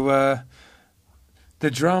 So the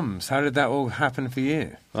drums. How did that all happen for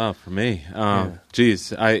you? Oh, for me,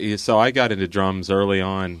 geez, I got into drums early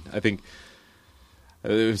on. I think it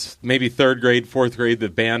was maybe 3rd grade, 4th grade. The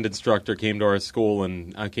band instructor came to our school,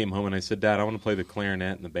 and I came home and I said, "Dad, I want to play the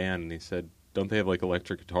clarinet in the band." And he said, don't they have like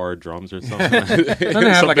electric guitar, drums, or something? Don't they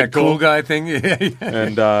have like a cool guy thing? Yeah.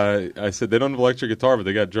 And I said, they don't have electric guitar, but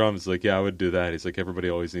they got drums. He's like, yeah, I would do that. He's like, everybody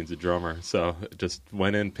always needs a drummer. So just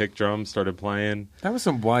went in, picked drums, started playing. That was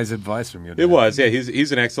some wise advice from you. It was, yeah.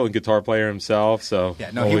 He's an excellent guitar player himself. So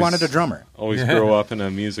he wanted a drummer. Always grew up in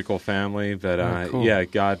a musical family, but cool.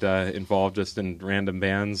 got involved just in random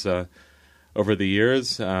bands over the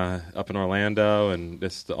years up in Orlando and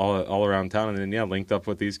just all around town. And then, linked up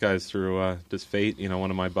with these guys through just fate. One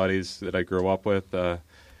of my buddies that I grew up with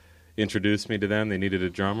introduced me to them. They needed a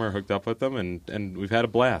drummer, hooked up with them, and we've had a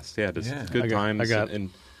blast. Yeah, just good times. I got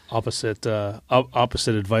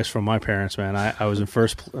opposite advice from my parents, man. I was in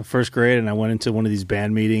first grade, and I went into one of these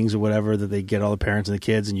band meetings or whatever that they get all the parents and the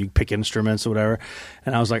kids, and you pick instruments or whatever.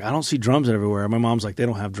 And I was like, I don't see drums everywhere. My mom's like, they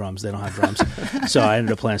don't have drums. So I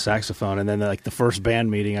ended up playing saxophone. And then like the first band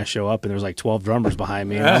meeting, I show up, and there's like 12 drummers behind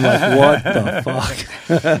me, and I'm like, what the fuck?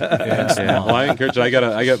 Well, I encourage you. I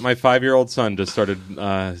got my 5-year-old son just started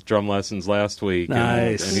drum lessons last week.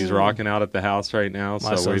 Nice. And he's rocking out at the house right now.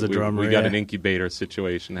 My son's a drummer. We got an incubator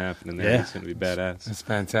situation happening there. Yeah. He's going to be badass. That's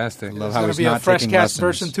fantastic. Love It's how going he's to be a not fresh taking catch lessons.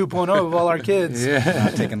 version 2.0 of all our kids.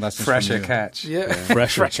 Not taking lessons Fresher from you. catch. Yeah.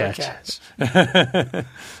 Fresher catch.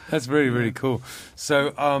 That's really, really cool.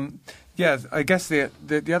 So, I guess the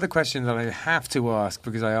other question that I have to ask,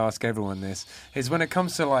 because I ask everyone this, is when it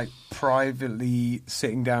comes to like privately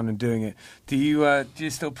sitting down and doing it, do you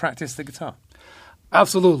still practice the guitar?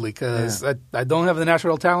 Absolutely, because I don't have the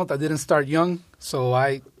natural talent. I didn't start young, so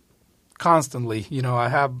I constantly, I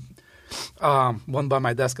have one by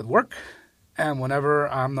my desk at work, and whenever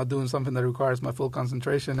I'm not doing something that requires my full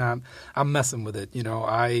concentration, I'm messing with it.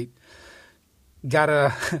 I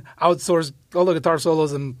gotta outsource all the guitar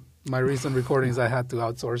solos in my recent recordings. I had to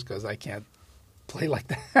outsource because I can't play like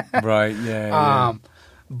that. Right, yeah.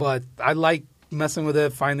 But I like messing with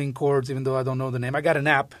it, finding chords, even though I don't know the name. I got an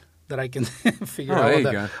app that I can figure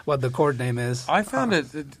out what the chord name is. I found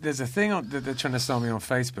that there's a thing that they're trying to sell me on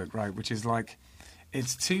Facebook, right, which is like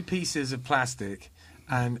it's 2 pieces of plastic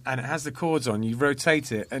and it has the chords on. You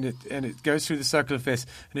rotate it and it goes through the circle of fifths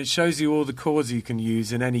and it shows you all the chords you can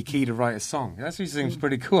use in any key to write a song. That actually seems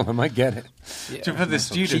pretty cool. I might get it. Yeah. For the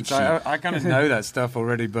students, I kind of know that stuff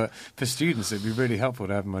already, but for students it'd be really helpful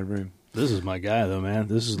to have in my room. This is my guy, though, man.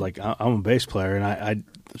 This is like I'm a bass player, and I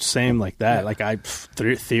same like that. Like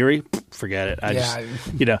theory, forget it. I just,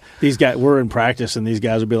 these guys. We're in practice, and these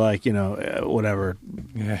guys will be like, whatever.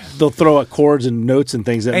 Yeah. They'll throw out chords and notes and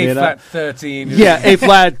things that A made flat up. 13. Yeah, A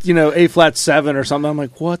flat, A flat 7 or something. I'm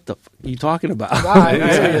like, what the are you talking about?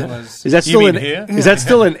 Is that still an here? Is that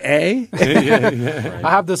still an A?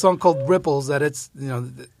 I have this song called Ripples that it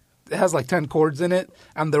has like 10 chords in it,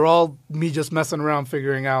 and they're all me just messing around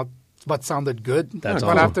figuring out what sounded good That's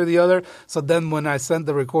one awesome. after the other. So then when I send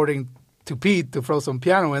the recording to Pete to throw some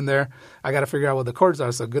piano in there, I got to figure out what the chords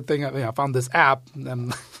are. So good thing I found this app.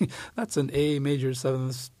 And that's an A major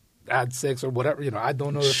 7th, add 6 or whatever. I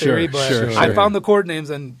don't know the theory, but I found the chord names,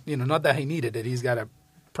 and not that he needed it. He's got a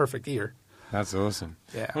perfect ear. That's awesome.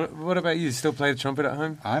 Yeah. What about you? Still play the trumpet at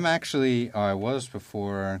home? I'm actually, I was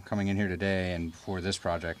before coming in here today and before this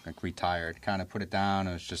project, like retired. Kind of put it down.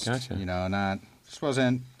 It was just, just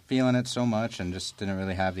wasn't feeling it so much and just didn't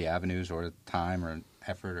really have the avenues or the time or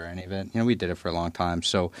effort or any of it. We did it for a long time.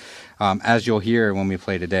 So as you'll hear when we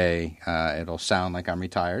play today, it'll sound like I'm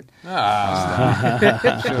retired.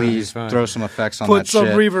 Please throw some effects on that shit. Put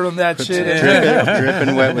some reverb on that shit.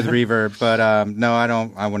 Dripping wet with reverb. But no,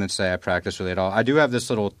 I wouldn't say I practice really at all. I do have this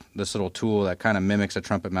little tool that kind of mimics a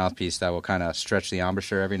trumpet mouthpiece that will kind of stretch the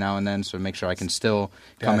embouchure every now and then, so make sure I can still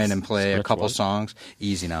come in and play a couple songs.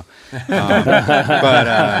 Easy now.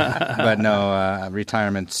 But no,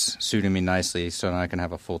 retirement's suiting me nicely, so now I can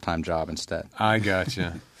have a full-time job instead. I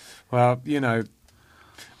gotcha. Well,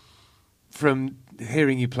 from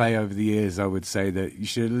hearing you play over the years, I would say that you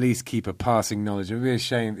should at least keep a passing knowledge. It would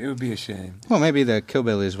be a shame. Well, maybe the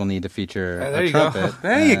Killbillies will need to feature there a you trumpet. go.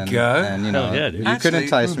 There you go. And, you could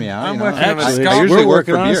entice me out. I'm working on a Actually, ska. I usually work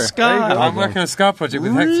for on a beer. ska. I'm working on a ska project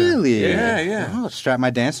with Hector. Really? Yeah. I'll strap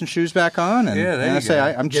my dancing shoes back on and, Yeah, there and you I say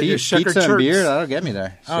go. I'm Get your cheap. shucker Pizza and chirps. beer, that'll get me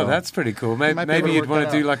there. Oh, So, that's pretty cool. might be Maybe able to you'd work want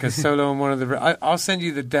that to do out. like a solo on one of the... I'll send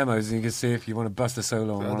you the demos and you can see if you want to bust a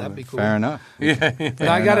solo on one of That'd them. be cool. fair enough. Yeah. And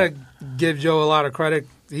I got to give Joe a lot of credit.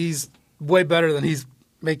 He's way better than he's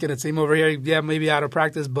making it seem over here. Yeah, maybe out of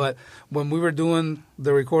practice, but when we were doing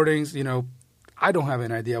the recordings, I don't have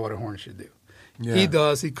an idea what a horn should do. Yeah. He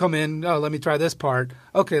does. He'd come in, let me try this part.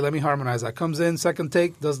 Okay, let me harmonize that. Comes in, second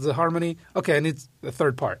take, does the harmony. Okay, I need the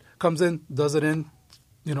third part. Comes in, does it in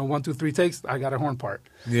 1, 2, 3 takes, I got a horn part.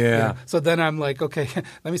 Yeah. So then I'm like, okay,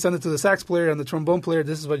 let me send it to the sax player and the trombone player.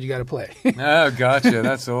 This is what you got to play. Oh, gotcha.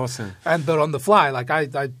 That's awesome. But on the fly, like I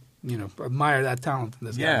admire that talent in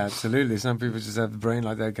this guy. Yeah, absolutely. Some people just have the brain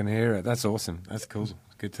like they can hear it. That's awesome. That's cool.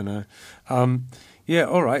 Good to know. Yeah,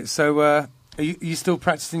 all right. So are you still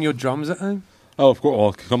practicing your drums at home? Oh, of course.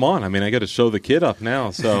 Well, come on. I mean, I got to show the kid up now.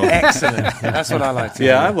 So Excellent. That's what I like to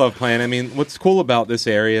yeah, hear. I love playing. I mean, what's cool about this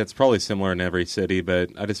area, it's probably similar in every city, but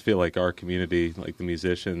I just feel like our community, like the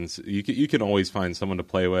musicians, you can always find someone to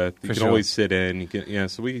play with. You For can sure. always sit in.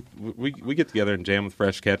 So we get together and jam with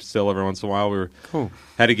Fresh Catch still every once in a while. Cool.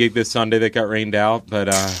 Had a gig this Sunday that got rained out, but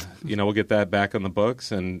we'll get that back on the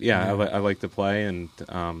books. And I like to play, and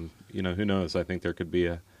who knows? I think there could be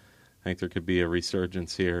a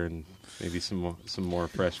resurgence here, and maybe some more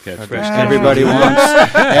Fresh Catch. Everybody wants.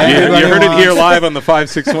 You heard it here live on the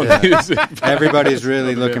 561 Music. Everybody's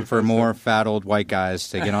really looking for more fat old white guys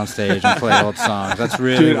to get on stage and play old songs. That's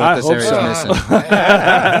really Dude, what I this hope area's so. missing.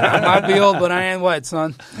 I might be old, but I ain't white,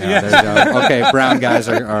 son. Yeah, there you go. Okay, brown guys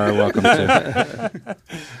are welcome too.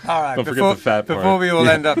 All right. Don't forget the fat part. Before we all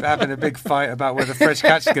end up having a big fight about whether Fresh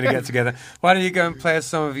Catch is going to get together, why don't you go and play us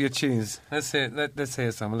some of your tunes? Let's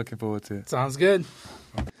hear some. I'm looking forward to it. Sounds good.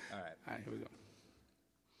 All right, here we go.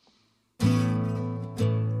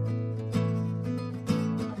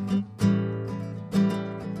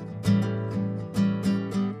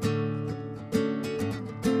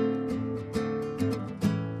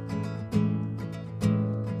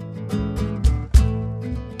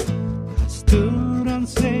 Stood on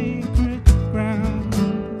sacred ground.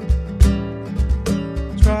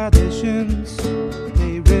 Traditions,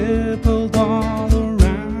 they rippled all around.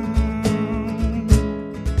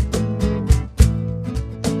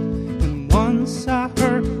 And once I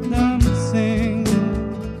heard them sing,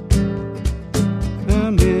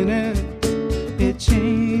 the minute it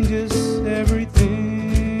changes everything.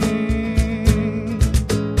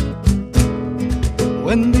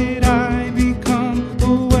 When did I become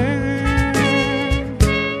aware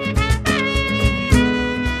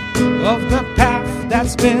of the path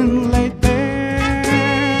that's been laid bare?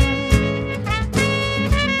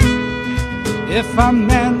 If I'm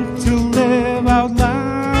meant to live out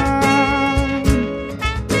loud,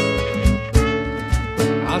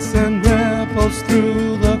 I'll send ripples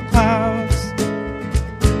through the clouds.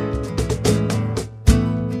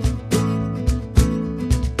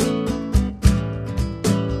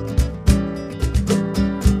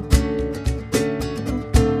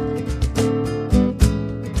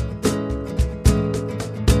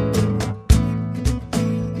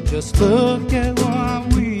 Just look at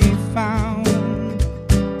what we found.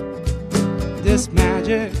 This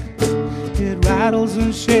magic, it rattles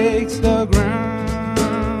and shakes the ground.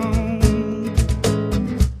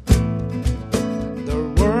 The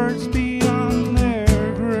words beyond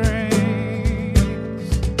their graves,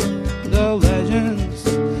 the legends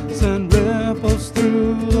send ripples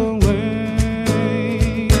through the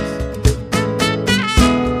waves.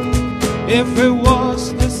 If it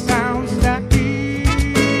was the sounds that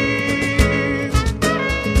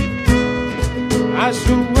I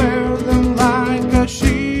should wear them like a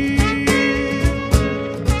shield.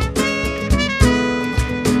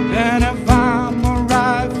 And if I'm a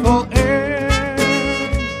rightful heir,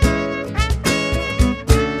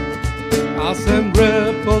 I'll send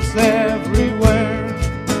ripples everywhere.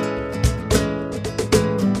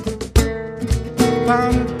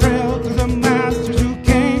 Found a trail to the masters who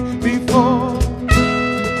came before,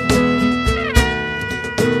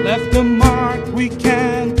 left a mark we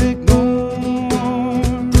can't ignore.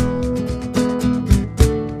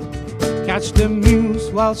 Catch the muse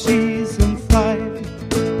while she's in flight.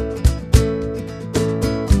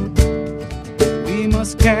 We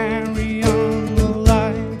must carry on the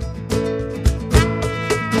light.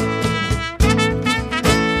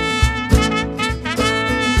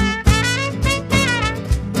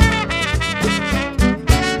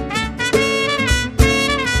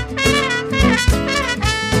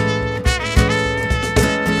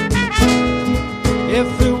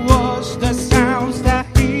 If it was the sounds that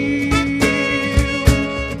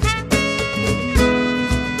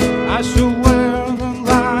I should wear them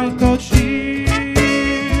like a shield.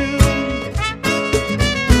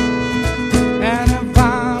 And if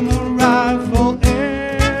I'm a rightful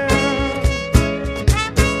heir,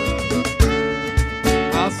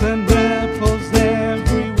 I'll send ripples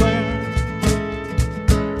everywhere.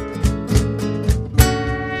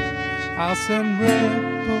 I'll send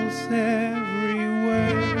ripples everywhere.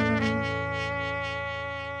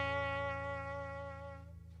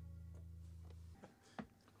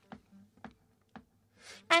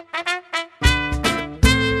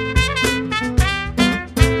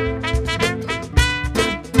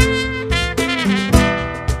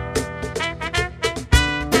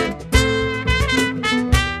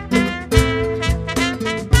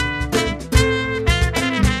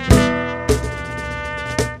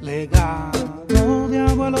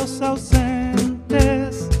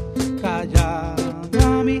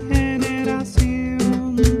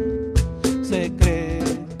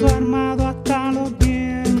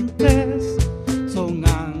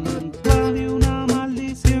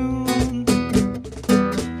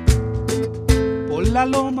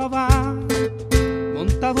 Roma va,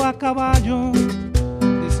 montado a caballo,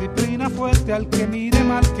 disciplina fuerte al que mire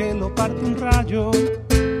mal que lo parte un rayo.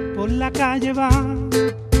 Por la calle va,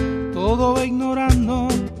 todo va ignorando,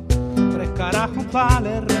 3 carajos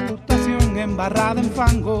vale, reputación embarrada en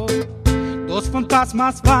fango. 2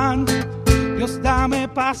 fantasmas van, Dios dame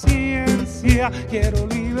paciencia, quiero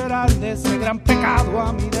liberar de ese gran pecado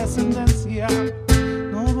a mi descendencia.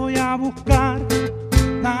 No voy a buscar,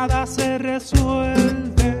 nada se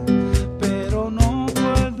resuelve, pero no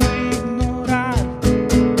puedo ignorar.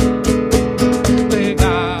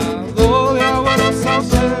 Legado de abuelos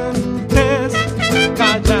ausentes,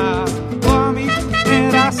 callado a mi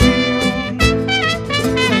generación,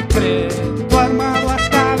 secreto armado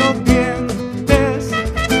hasta los dientes,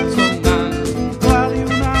 sonando de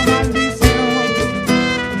una maldición.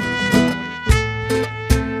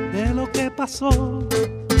 De lo que pasó,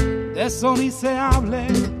 de eso ni se hable,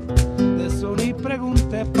 de eso ni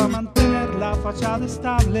pregunte pa' mantener la fachada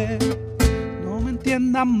estable. No me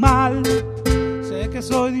entiendan mal, sé que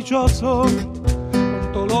soy dichoso,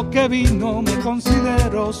 con todo lo que vino me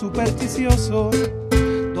considero supersticioso.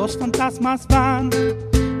 2 fantasmas van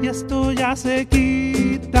y esto ya se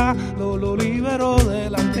quita, lo libero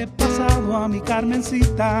del antepasado a mi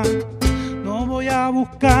Carmencita. No voy a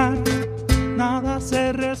buscar, nada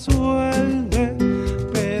se resuelve,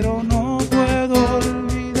 pero no puedo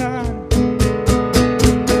olvidar.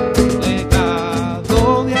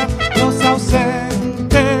 Legado de los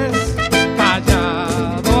ausentes,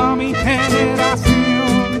 callado a mi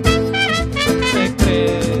generación,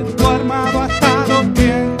 secreto armado hasta los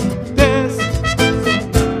dientes,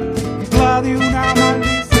 sonando de una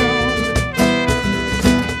maldición.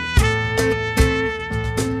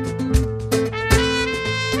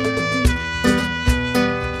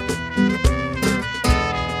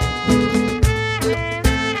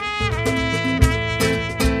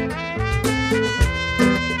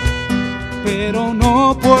 Pero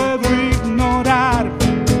no puedo ignorar,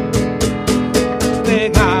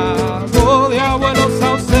 legado de abuelos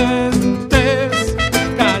ausentes,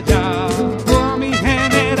 callado a mi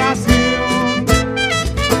generación,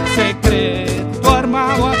 secreto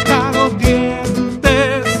armado hasta los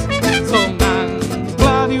dientes, son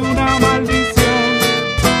ancla de una maldición.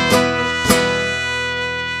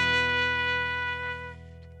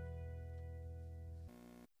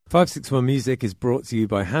 "561 Music is brought to you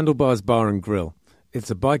by Handlebars Bar and Grill. It's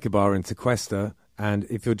a biker bar in Tequesta, and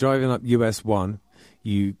if you're driving up US 1,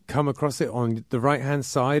 you come across it on the right-hand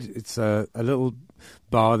side. It's a little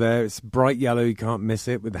bar there. It's bright yellow. You can't miss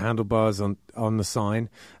it with handlebars on the sign.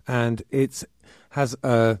 And it has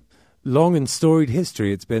a long and storied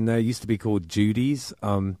history. It's been there. It used to be called Judy's,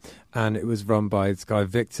 and it was run by this guy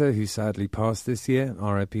Victor, who sadly passed this year,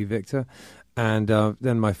 R.I.P. Victor. And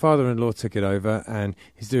then my father-in-law took it over, and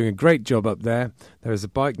he's doing a great job up there. There is a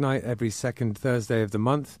bike night every second Thursday of the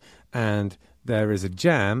month, and there is a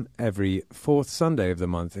jam every 4th Sunday of the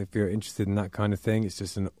month. If you're interested in that kind of thing, it's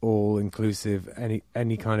just an all-inclusive,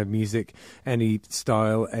 any kind of music, any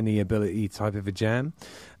style, any ability type of a jam.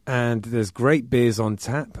 And there's great beers on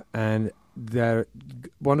tap, and they're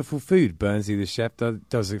wonderful food. Bernsey, the chef,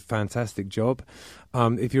 does a fantastic job.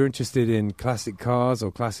 If you're interested in classic cars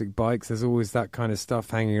or classic bikes, there's always that kind of stuff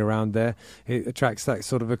hanging around there. It attracts that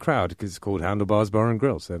sort of a crowd because it's called Handlebars Bar and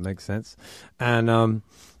Grill, so it makes sense. And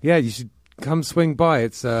yeah, you should come swing by.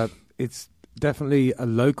 It's definitely a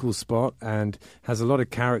local spot and has a lot of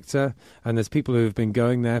character, and there's people who have been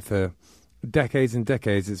going there for decades and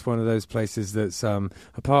decades. It's one of those places that's a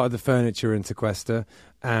part of the furniture in Tequesta,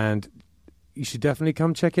 and you should definitely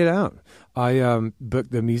come check it out. I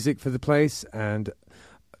booked the music for the place and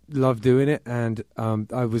love doing it, and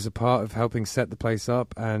I was a part of helping set the place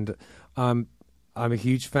up, and I'm a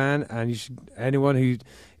huge fan, and you should, anyone who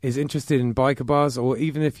is interested in biker bars, or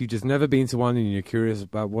even if you've just never been to one and you're curious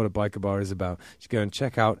about what a biker bar is about, you should go and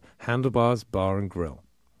check out Handlebars Bar and Grill.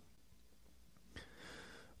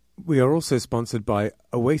 We are also sponsored by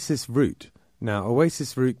Oasis Root. Now,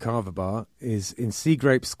 Oasis Root Carver Bar is in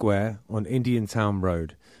Seagrape Square on Indian Town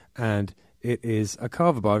Road, and it is a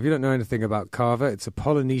carver bar. If you don't know anything about carver, it's a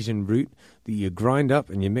Polynesian root that you grind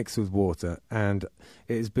up and you mix with water, and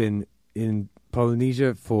it has been in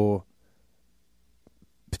Polynesia for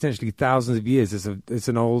potentially thousands of years. It's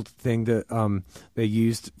an old thing that they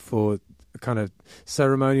used for kind of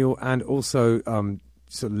ceremonial and also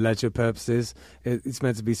sort of leisure purposes. It's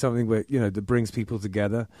meant to be something where, that brings people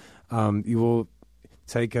together.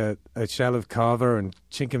 take a shell of kava and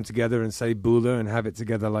chink them together and say bula and have it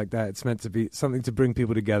together like that. It's meant to be something to bring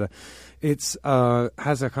people together. It's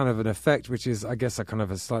has a kind of an effect, which is, I guess, a kind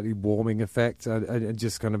of a slightly warming effect. It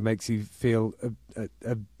just kind of makes you feel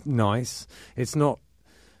nice. It's not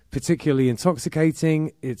particularly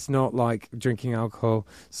intoxicating. It's not like drinking alcohol.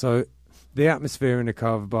 So the atmosphere in a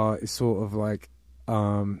kava bar is sort of like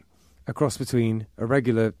a cross between a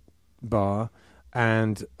regular bar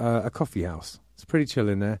and a coffee house. It's pretty chill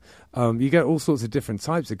in there. You get all sorts of different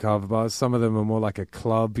types of kava bars. Some of them are more like a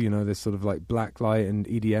club, there's sort of like blacklight and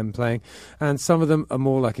EDM playing, and some of them are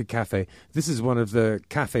more like a cafe. This is one of the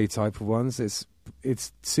cafe type of ones.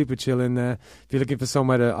 It's super chill in there. If you're looking for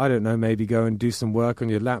somewhere to, I don't know, maybe go and do some work on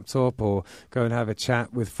your laptop or go and have a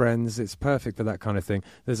chat with friends, it's perfect for that kind of thing.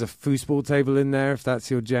 There's a foosball table in there if that's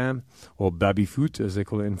your jam, or baby-foot as they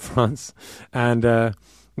call it in France. And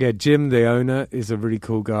Jim, the owner, is a really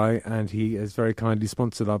cool guy, and he has very kindly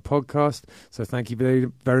sponsored our podcast. So thank you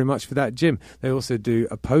very, very much for that, Jim. They also do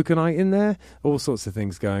a poker night in there, all sorts of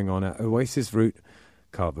things going on at Oasis Route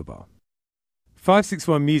Kava Bar.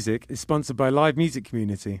 561 Music is sponsored by Live Music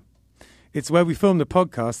Community. It's where we film the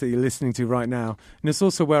podcast that you're listening to right now, and it's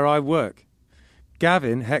also where I work.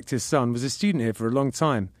 Gavin, Hector's son, was a student here for a long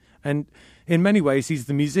time, and in many ways he's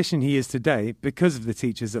the musician he is today because of the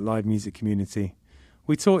teachers at Live Music Community.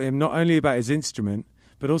 We taught him not only about his instrument,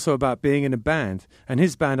 but also about being in a band, and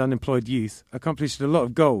his band, Unemployed Youth, accomplished a lot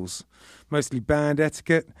of goals, mostly band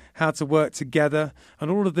etiquette, how to work together,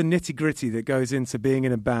 and all of the nitty-gritty that goes into being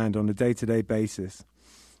in a band on a day-to-day basis.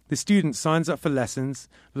 The student signs up for lessons,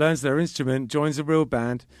 learns their instrument, joins a real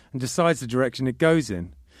band, and decides the direction it goes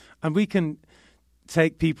in. And we can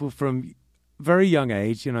take people from very young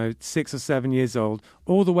age, 6 or 7 years old,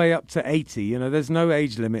 all the way up to 80. There's no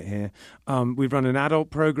age limit here. We run an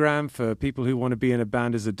adult program for people who want to be in a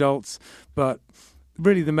band as adults, but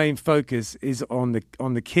really the main focus is on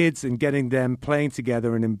the kids and getting them playing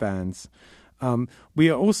together and in bands.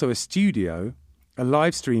 We are also a studio, a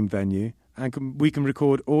live stream venue, and we can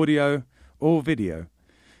record audio or video.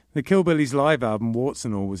 The Killbillies live album, Warts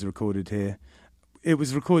and All, was recorded here. It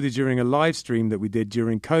was recorded during a live stream that we did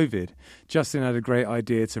during COVID. Justin had a great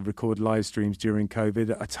idea to record live streams during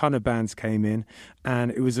COVID. A ton of bands came in,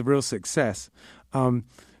 and it was a real success.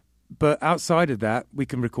 But outside of that, we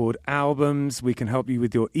can record albums, we can help you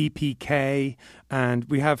with your EPK, and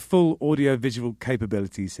we have full audio-visual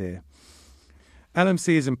capabilities here. LMC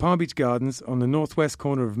is in Palm Beach Gardens on the northwest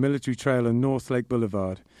corner of Military Trail and North Lake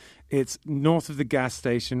Boulevard. It's north of the gas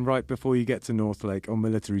station, right before you get to North Lake on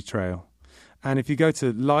Military Trail. And if you go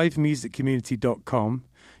to livemusiccommunity.com,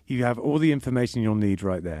 you have all the information you'll need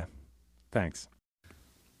right there. Thanks.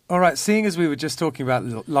 All right, seeing as we were just talking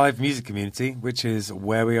about Live Music Community, which is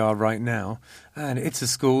where we are right now, and it's a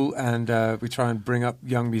school, and we try and bring up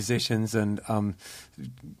young musicians and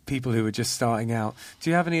people who are just starting out.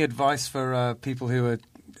 Do you have any advice for people who are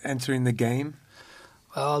entering the game?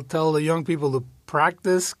 Well, I'll tell the young people to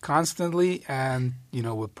practice constantly and,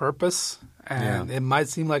 with purpose. And It might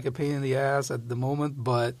seem like a pain in the ass at the moment,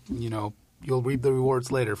 but, you'll reap the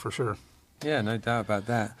rewards later for sure. Yeah, no doubt about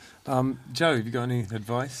that. Joe, have you got any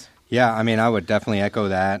advice? Yeah, I would definitely echo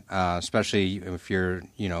that, especially if you're,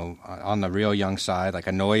 on the real young side. Like,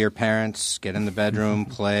 annoy your parents, get in the bedroom,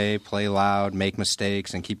 play loud, make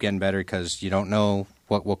mistakes, and keep getting better because you don't know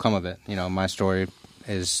what will come of it. My story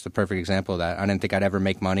is the perfect example of that. I didn't think I'd ever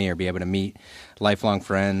make money or be able to meet lifelong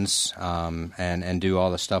friends and do all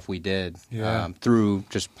the stuff we did through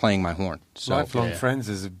just playing my horn. So, lifelong friends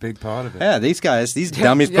is a big part of it. Yeah, these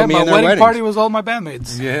dummies put me in their my wedding weddings. party was all my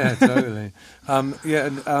bandmates. Yeah, totally.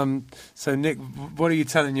 So, Nick, what are you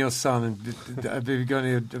telling your son? And have you got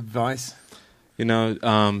any advice?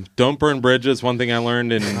 Don't burn bridges. One thing I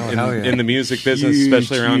learned in the music business,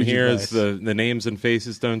 especially around here, is the names and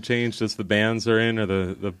faces don't change. Just the bands they're in or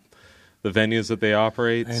the venues that they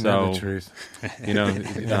operate. Ain't that the truth?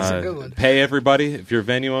 Pay everybody. If you're a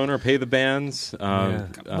venue owner, pay the bands. We're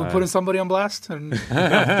putting somebody on blast?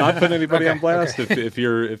 Not putting anybody on blast. Okay. If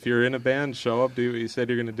you're in a band, show up, do what you said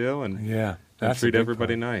you're going to do, and treat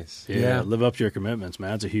everybody nice. Yeah, live up to your commitments,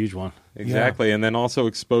 man. That's a huge one. Exactly, and then also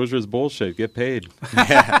exposure is bullshit. Get paid.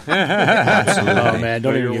 Absolutely. Oh man,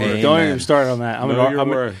 don't even start on that. I'm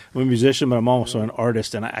a musician, but I'm also an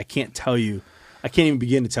artist, and I can't even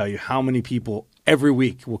begin to tell you how many people every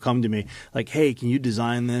week will come to me like, hey, can you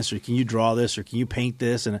design this, or can you draw this, or can you paint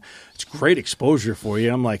this? And it's great exposure for you.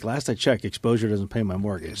 And I'm like, last I checked, exposure doesn't pay my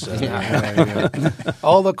mortgage. So.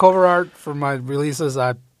 All the cover art for my releases,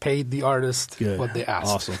 I paid the artist what they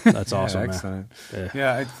asked. Awesome. That's awesome, excellent. Man.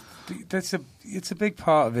 Yeah, it's a big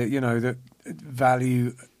part of it, that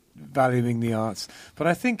value valuing the arts. But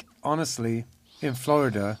I think, honestly, in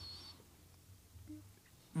Florida,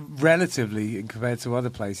 relatively compared to other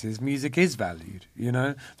places, music is valued, you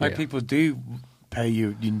know? Like, people do pay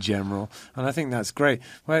you in general, and I think that's great.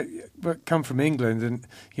 But come from England, and,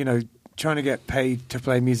 you know, trying to get paid to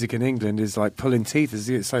play music in England is like pulling teeth.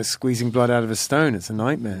 It's like squeezing blood out of a stone. It's a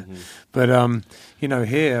nightmare. Mm-hmm. But, you know,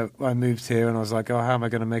 here, I moved here and I was like, oh, how am I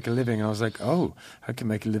going to make a living? And I was like, oh, I can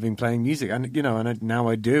make a living playing music. And, you know, now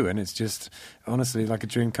I do. And it's just, honestly, like a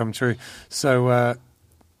dream come true. So,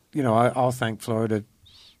 you know, I'll thank Florida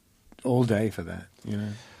all day for that, you know.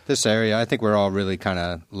 This area, I think we're all really kind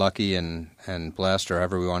of lucky and blessed, or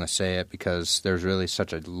however we want to say it, because there's really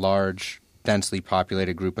such a large, densely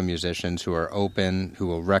populated group of musicians who are open, who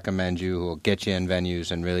will recommend you, who will get you in venues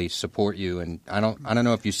and really support you. And I don't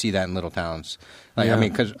know if you see that in little towns. Like, I mean,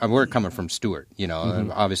 because we're coming from Stewart, you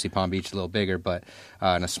know, obviously Palm Beach is a little bigger, but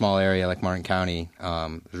in a small area like Martin County,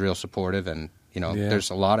 is real supportive, and, you know, there's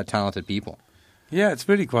a lot of talented people. Yeah, it's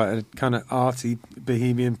really quite a kind of arty,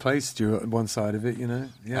 bohemian place, Stuart, one side of it, you know?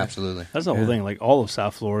 Yeah. Absolutely. That's the whole thing. Like, all of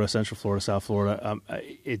South Florida, Central Florida, South Florida,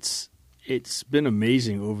 it's been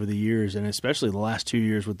amazing over the years, and especially the last 2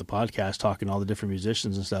 years with the podcast, talking to all the different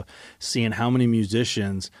musicians and stuff, seeing how many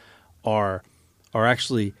musicians are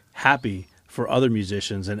actually happy for other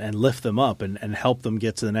musicians and lift them up and help them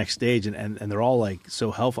get to the next stage. And they're all like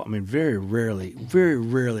so helpful. I mean, very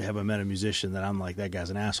rarely have I met a musician that I'm like, that guy's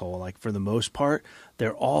an asshole. Like, for the most part,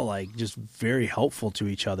 they're all like just very helpful to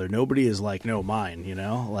each other. Nobody is like, no, mine, you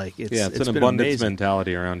know? Like, it's an been abundance amazing.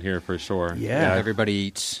 mentality around here for sure. Yeah. Everybody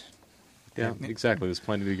eats. Yeah, exactly. There's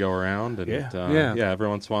plenty to go around, and every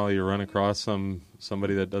once in a while you run across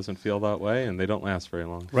somebody that doesn't feel that way, and they don't last very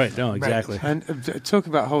long. Right? No, exactly. Right. And talk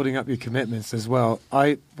about holding up your commitments as well.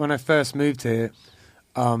 When I first moved here,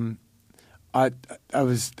 I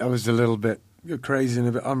was a little bit crazy and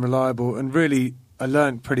a bit unreliable, and really I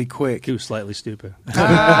learned pretty quick. He was slightly stupid.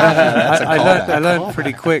 I learned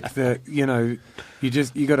pretty quick that, you know,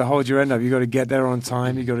 you got to hold your end up. You got to get there on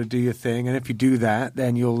time. You got to do your thing, and if you do that,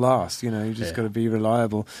 then you'll last. You know, you just got to be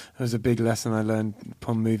reliable. That was a big lesson I learned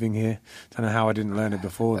upon moving here. Don't know how I didn't learn it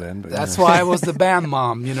before then. But that's why I was the band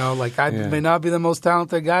mom. You know, like, I may not be the most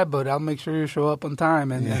talented guy, but I'll make sure you show up on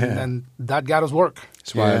time, and that got us work.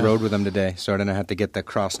 That's why I rode with him today, so I didn't have to get the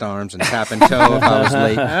crossed arms and tap and toe if I was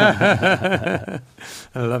late.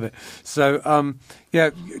 I love it. So,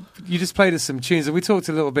 you just played us some tunes, and we talked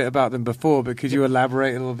a little bit about them before, but could you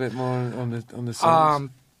elaborate a little bit more on the songs?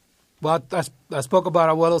 Well, I spoke about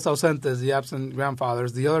Abuelos Ausentes, the absent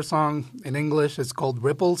grandfathers. The other song in English is called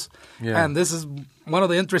Ripples. Yeah. And this is one of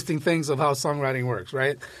the interesting things of how songwriting works,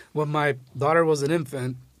 right? When my daughter was an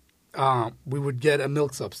infant, we would get a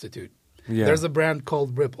milk substitute. Yeah. There's a brand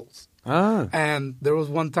called Ripples. And there was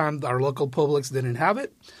one time our local Publix didn't have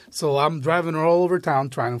it. So I'm driving all over town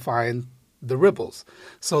trying to find the Ripples.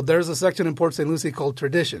 So there's a section in Port St. Lucie called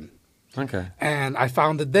Tradition. Okay. And I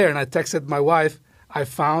found it there, and I texted my wife, I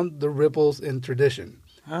found the Ripples in Tradition.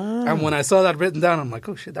 And when I saw that written down, I'm like,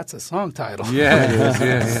 oh, shit, that's a song title. Yeah, it is.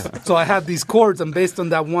 Yeah. So I had these chords, and based on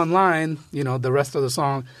that one line, you know, the rest of the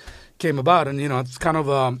song came about. And, you know, it's kind of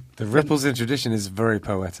the Ripples in Tradition is very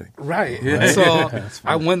poetic. Right. Yeah. So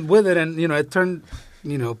I went with it, and, you know, it turned,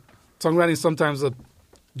 you know, songwriting sometimes a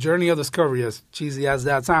journey of discovery, as cheesy as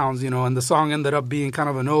that sounds, you know, and the song ended up being kind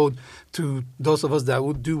of an ode to those of us that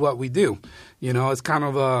would do what we do. You know, it's kind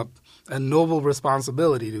of a noble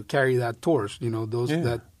responsibility to carry that torch, you know, those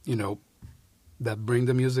that, you know, that bring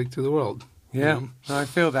the music to the world. Yeah, you know? I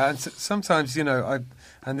feel that. And sometimes, you know,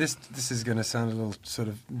 this is going to sound a little sort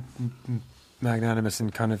of magnanimous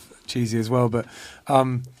and kind of cheesy as well, but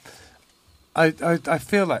I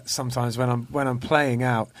feel like sometimes when I'm playing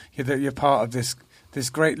out, you're part of this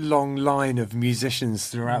great long line of musicians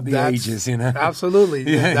throughout the ages, you know. Absolutely.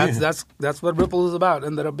 That's what Ripple is about,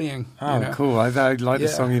 ended up being. Oh, you know? Cool. I like the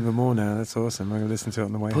song even more now. That's awesome. I'm going to listen to it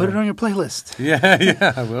on the way Put it on your playlist.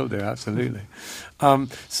 Yeah, I will do, absolutely.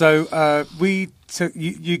 So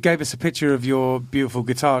you gave us a picture of your beautiful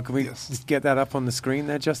guitar. Can we just get that up on the screen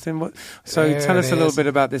there, Justin? Tell us a little bit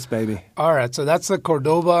about this baby. All right, so that's a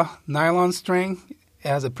Cordoba nylon string. It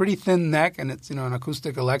has a pretty thin neck, and it's, you know, an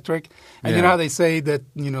acoustic electric. And you know how they say that,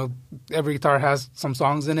 you know, every guitar has some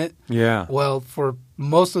songs in it? Yeah. Well, for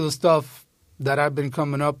most of the stuff that I've been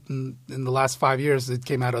coming up in the last 5 years, it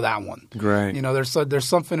came out of that one. Great. You know, there's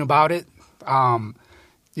something about it.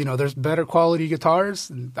 You know, there's better quality guitars.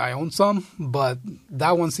 And I own some, but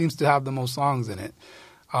that one seems to have the most songs in it.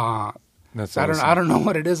 That's awesome. I don't know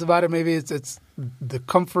what it is about it. Maybe it's the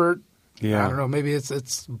comfort. Yeah. I don't know. Maybe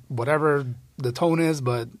it's whatever the tone is,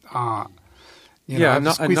 but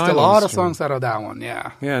I've squeezed a lot of songs out of that one.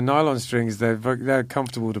 Yeah, nylon strings. They're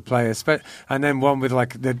comfortable to play, and then one with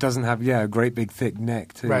that doesn't have a great big thick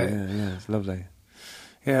neck too. Right. Yeah, it's lovely.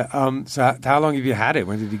 Yeah. So how long have you had it?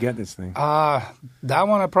 When did you get this thing? That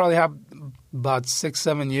one I probably have about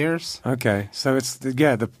 6-7 years. Okay, so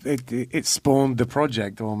it spawned the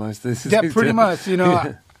project almost. Pretty much.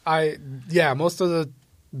 Most of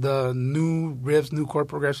the new riffs, new chord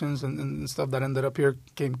progressions, and stuff that ended up here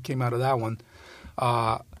came out of that one.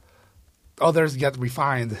 Others get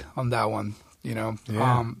refined on that one.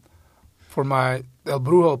 For my El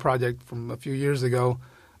Brujo project from a few years ago,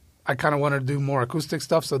 I kind of wanted to do more acoustic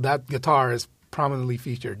stuff, so that guitar is prominently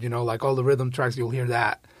featured. Like all the rhythm tracks, you'll hear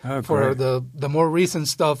that. Oh, for the more recent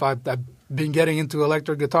stuff, I've been getting into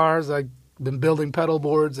electric guitars. I've been building pedal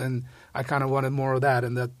boards, and I kind of wanted more of that,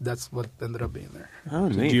 and that's what ended up being there. Oh,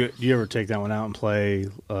 neat. Do you ever take that one out and play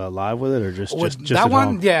live with it, or just that at one?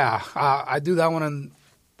 home? Yeah, I do that one, and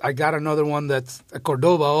I got another one that's a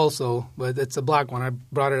Cordoba also, but it's a black one. I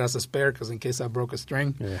brought it as a spare because in case I broke a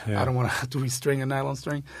string, I don't want to have to restring a nylon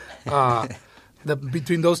string.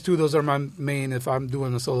 Between those two, those are my main. If I'm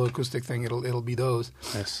doing a solo acoustic thing, it'll be those.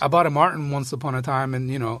 Yes. I bought a Martin once upon a time,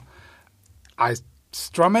 and I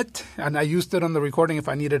strum it, and I used it on the recording if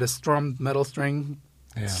I needed a strummed metal string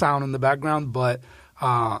sound in the background, but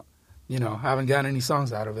I haven't gotten any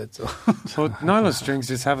songs out of it. So, well, nylon strings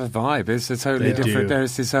just have a vibe. It's a totally different.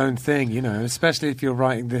 There's its own thing, especially if you're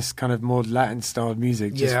writing this kind of more Latin style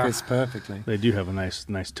music. Just fits perfectly. They do have a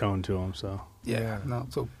nice tone to them. So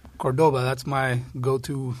so Cordoba, that's my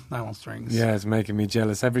go-to nylon strings. Yeah, it's making me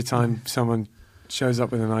jealous every time someone shows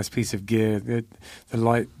up with a nice piece of gear. The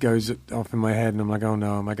light goes off in my head, and I'm like, oh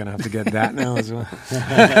no, am I going to have to get that now as well?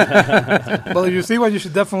 Well, if you see one, you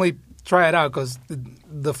should definitely try it out, because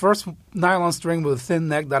the first nylon string with a thin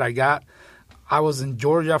neck that I got, I was in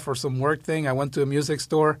Georgia for some work thing. I went to a music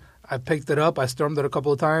store. I picked it up. I strummed it a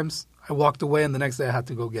couple of times. I walked away, and the next day I had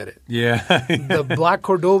to go get it. Yeah. The black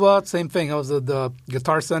Cordoba, same thing. I was at the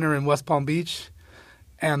Guitar Center in West Palm Beach,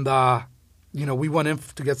 and we went in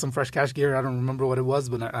to get some Fresh Cash gear. I don't remember what it was,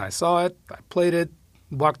 but I saw it. I played it,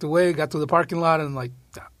 walked away, got to the parking lot, and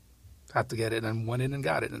had to get it, and went in and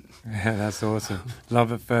got it. Yeah, that's awesome.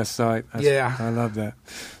 Love at first sight. Yeah. I love that.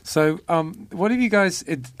 So what have you guys,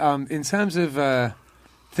 in terms of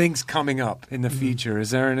things coming up in the future,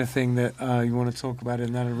 is there anything that you want to talk about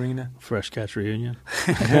in that arena? Fresh Catch reunion.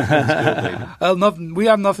 We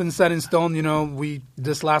have nothing set in stone. We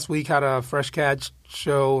this last week had a Fresh Catch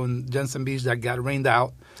show in Jensen Beach that got rained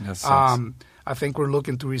out. I think we're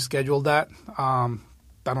looking to reschedule that. I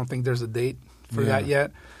don't think there's a date for that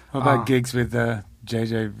yet. What about gigs with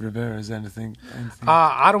JJ Rivera? Is anything?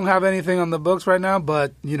 I don't have anything on the books right now,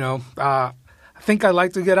 but I think I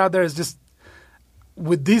like to get out there. It's just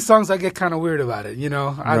with these songs, I get kind of weird about it.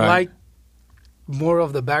 I like more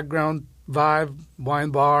of the background vibe, wine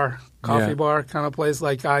bar, coffee bar kind of place.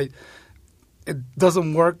 It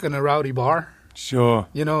doesn't work in a rowdy bar. Sure.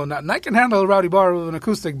 I can handle a rowdy bar with an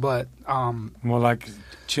acoustic, but more like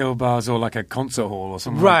chill bars or like a concert hall or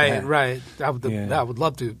something. Right, like that. right. I would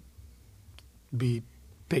love to be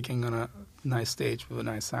picking on a nice stage with a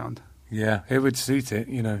nice sound. Yeah, it would suit it.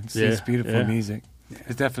 It's beautiful music.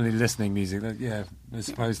 It's definitely listening music. As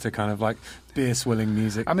opposed to kind of like beer swilling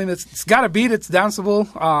music. I mean, it's got a beat. It's danceable.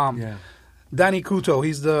 Danny Couto,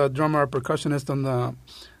 he's the drummer, percussionist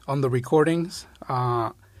on the recordings.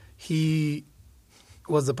 He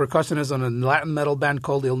was the percussionist on a Latin metal band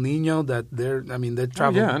called El Nino. They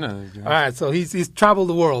traveled. I know. All right, so he's traveled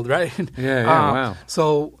the world, right? Wow.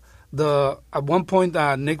 So at one point,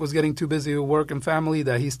 Nick was getting too busy with work and family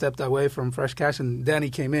that he stepped away from Fresh Cash, and Danny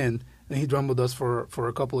came in. And he drummed with us for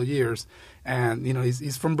a couple of years, and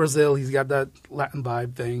he's from Brazil. He's got that Latin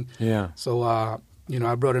vibe thing. Yeah. So I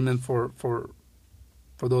brought him in for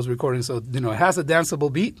those recordings. So it has a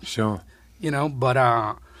danceable beat. Sure. But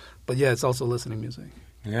yeah, it's also listening music.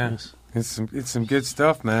 Yeah. It's some good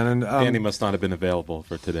stuff, man. And Danny must not have been available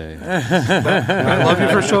for today. I love you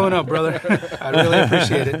for showing up, brother. I really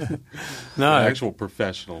appreciate it. No, actual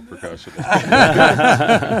professional percussionist.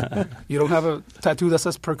 You don't have a tattoo that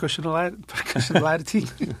says percussionality?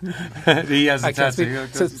 He has a tattoo.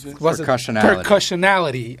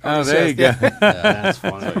 Percussionality. Oh, there you go. That's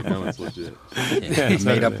funny. It's legit.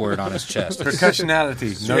 Made up word on his chest.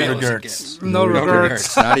 Percussionality. No regrets. No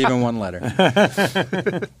regrets. Not even one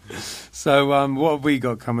letter. So what have we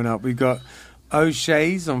got coming up? We've got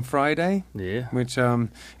O'Shea's on Friday, which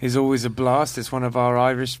is always a blast. It's one of our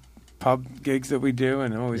Irish pub gigs that we do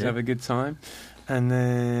and always have a good time. And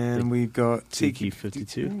then we've got Tiki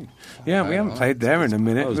 52. Yeah, we haven't played there in a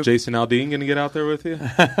minute. Oh, is Jason Aldean going to get out there with you?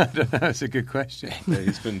 That's a good question. Yeah,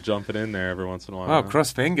 he's been jumping in there every once in a while. Oh,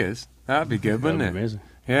 cross fingers. That'd be good, wouldn't it? Amazing.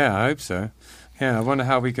 Yeah, I hope so. Yeah, I wonder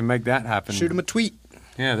how we can make that happen. Shoot him a tweet.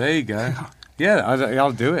 Yeah, there you go. Yeah,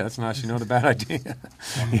 I'll do it. That's actually not a bad idea.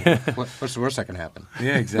 Yeah, What's the worst that can happen?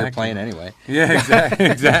 yeah, exactly. They're playing anyway. Yeah,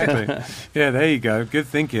 exactly. Yeah, there you go. Good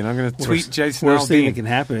thinking. I'm going to tweet Jason Worst thing that Aldean. can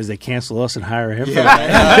happen is they cancel us and hire him. They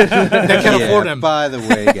can't afford him. By the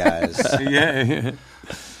way, guys. Yeah.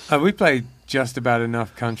 We played just about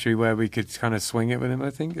enough country where we could kind of swing it with him.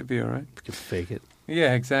 I think it'd be all right. We could fake it.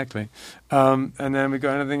 Yeah, exactly. And then we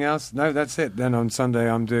got anything else? No, that's it. Then on Sunday,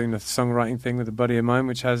 I'm doing the songwriting thing with a buddy of mine,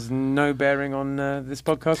 which has no bearing on this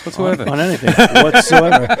podcast whatsoever. On anything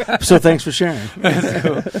whatsoever. So thanks for sharing. That's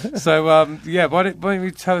cool. So, yeah, why don't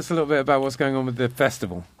you tell us a little bit about what's going on with the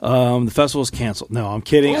festival? The festival is canceled. No, I'm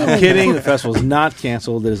kidding. The festival is not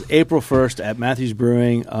canceled. It is April 1st at Matthews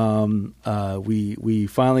Brewing. We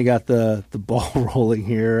finally got the ball rolling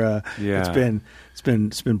here. Yeah.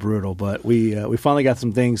 It's been brutal, but we finally got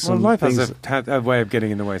some things. Well, life has a way of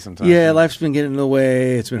getting in the way sometimes. Yeah, life's been getting in the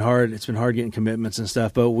way. It's been hard. It's been hard getting commitments and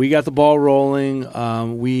stuff. But we got the ball rolling.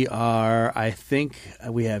 I think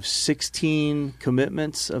we have 16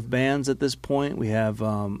 commitments of bands at this point. We have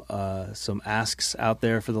some asks out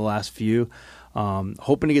there for the last few.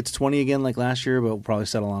 Hoping to get to 20 again like last year, but we'll probably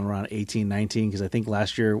settle on around 18, 19, because I think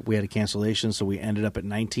last year we had a cancellation, so we ended up at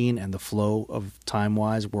 19, and the flow of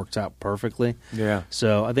time-wise worked out perfectly. Yeah.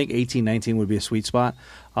 So I think 18, 19 would be a sweet spot.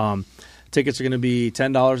 Tickets are going to be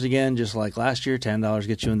 $10 again, just like last year. $10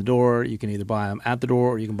 gets you in the door. You can either buy them at the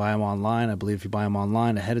door or you can buy them online. I believe if you buy them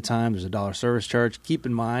online ahead of time, there's a $1 service charge. Keep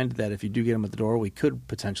in mind that if you do get them at the door, we could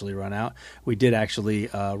potentially run out. We did actually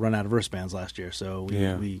run out of wristbands last year, so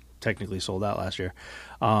we technically sold out last year.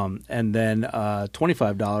 And then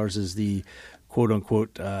 $25 is the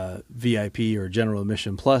quote-unquote VIP or general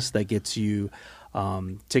admission plus. That gets you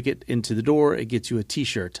ticket into the door. It gets you a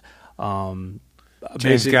T-shirt.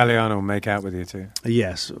 James Galliano will make out with you too.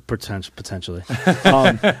 Yes, potentially.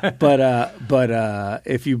 But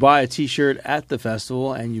if you buy a T-shirt at the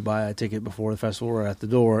festival and you buy a ticket before the festival or at the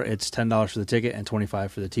door, it's $10 for the ticket and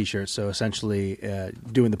 $25 for the T-shirt. So essentially,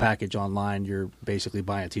 doing the package online, you're basically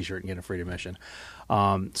buying a T-shirt and getting a free admission.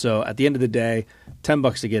 So at the end of the day,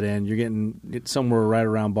 $10 to get in. You're getting somewhere right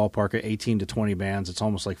around ballpark at 18 to 20 bands. It's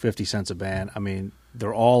almost like 50 cents a band. I mean,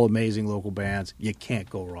 they're all amazing local bands. You can't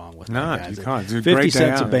go wrong with them. No, guys. you can't. It's a 50 great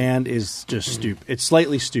cents day a out. band is just stupid. It's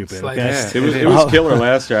slightly stupid. Slightly. Okay? Yeah. It was killer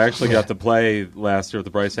last year. I actually got to play last year with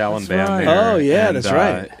the Bryce Allen band right. there. Oh, yeah, And, that's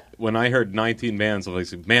right. When I heard 19 bands, I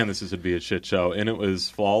was like, man, this is going to be a shit show. And it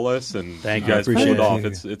was flawless, and Thank you you. guys pulled Appreciate it it. off.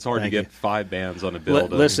 It's hard Thank to get you. 5 bands on a bill.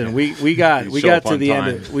 Listen, we got show up to on the time.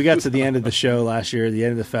 end of the end of the show last year, the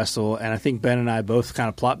end of the festival, and I think Ben and I both kind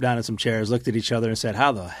of plopped down in some chairs, looked at each other, and said,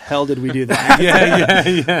 "How the hell did we do that?"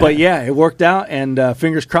 Yeah. But yeah, it worked out, and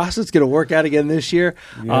fingers crossed it's going to work out again this year.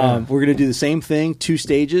 Yeah. We're going to do the same thing, 2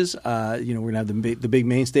 stages. We're going to have the big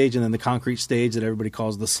main stage and then the concrete stage that everybody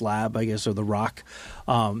calls the slab, I guess, or the rock.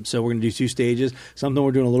 So we're going to do 2 stages. Something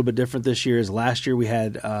we're doing a little bit different this year is last year we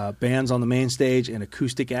had bands on the main stage and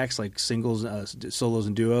acoustic acts like singles, solos,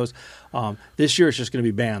 and duos. This year it's just going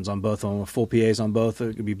to be bands on both of them, full PAs on both.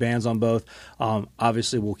 It could be bands on both.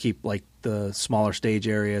 Obviously we'll keep like the smaller stage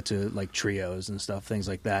area to like trios and stuff, things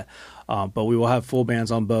like that. But we will have full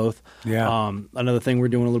bands on both. Yeah. Another thing we're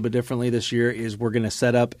doing a little bit differently this year is we're going to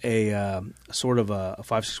set up a sort of a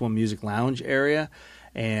 561 music lounge area,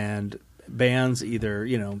 and bands either,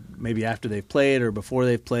 maybe after they've played or before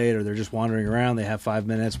they've played, or they're just wandering around, they have 5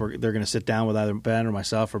 minutes where they're going to sit down with either Ben or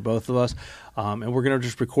myself or both of us, and we're going to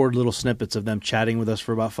just record little snippets of them chatting with us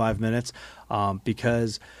for about 5 minutes,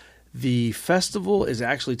 because the festival is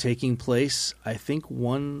actually taking place, I think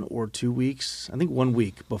 1 or 2 weeks, I think 1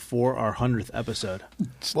 week before our 100th episode.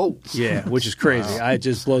 Whoa. Yeah, which is crazy. It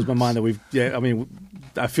just blows my mind that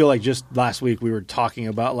I feel like just last week we were talking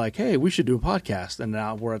about like, hey, we should do a podcast, and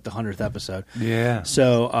now we're at the 100th episode. Yeah.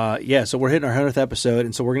 So, so we're hitting our 100th episode,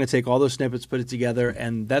 and so we're going to take all those snippets, put it together,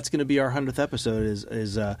 and that's going to be our 100th episode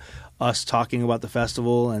is us talking about the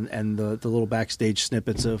festival and the little backstage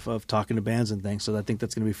snippets of talking to bands and things. So I think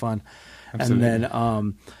that's going to be fun. Absolutely. And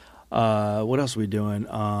then what else are we doing?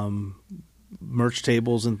 Merch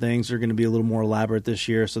tables and things are going to be a little more elaborate this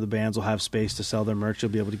year, so the bands will have space to sell their merch.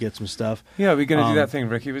 You'll be able to get some stuff. Yeah, are we going to do that thing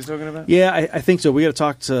Ricky was talking about? Yeah, I think so. We got to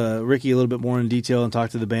talk to Ricky a little bit more in detail and talk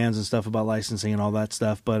to the bands and stuff about licensing and all that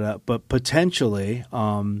stuff. But potentially,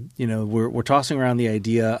 we're tossing around the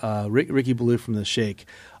idea. Ricky Ballou from The Shake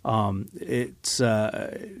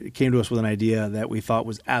It came to us with an idea that we thought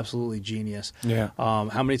was absolutely genius. Yeah.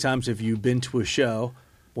 How many times have you been to a show,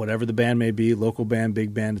 whatever the band may be, local band,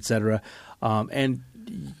 big band, etc., and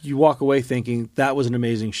you walk away thinking that was an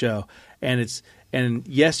amazing show, and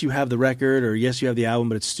yes, you have the record, or yes, you have the album,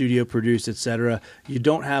 but it's studio produced, etc. You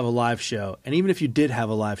don't have a live show, and even if you did have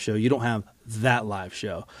a live show, you don't have that live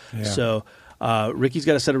show. Yeah. So Ricky's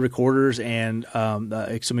got a set of recorders and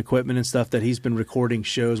some equipment and stuff that he's been recording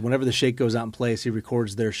shows. Whenever the Shake goes out in place, he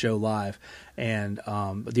records their show live, and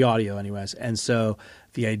the audio anyways. And so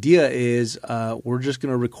the idea is we're just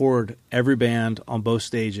going to record every band on both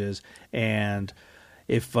stages, and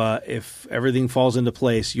if everything falls into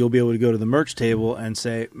place, you'll be able to go to the merch table and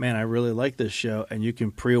say, man, I really like this show, and you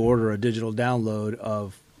can pre-order a digital download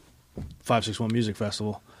of 561 Music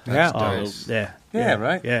Festival. Yeah. Nice. Yeah,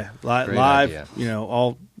 right. Yeah, Great live. idea.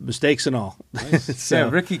 All mistakes and all. So, yeah,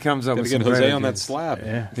 Ricky comes up Gotta with get some Jose great on that ideas. slab.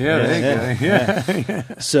 Yeah, Yeah, there you go.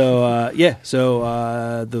 Yeah. So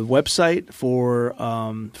the website for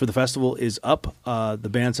the festival is up. The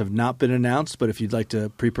bands have not been announced, but if you'd like to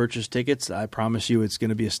pre-purchase tickets, I promise you it's going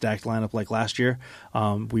to be a stacked lineup like last year.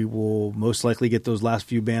 We will most likely get those last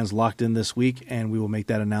few bands locked in this week, and we will make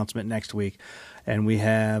that announcement next week. And we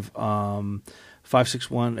have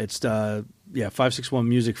 561. It's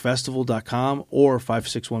 561musicfestival.com or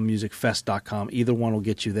 561musicfest.com. Either one will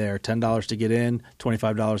get you there. $10 to get in,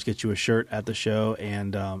 $25 get you a shirt at the show,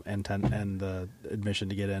 and the admission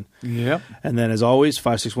to get in. Yep. And then, as always,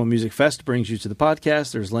 561 Music Fest brings you to the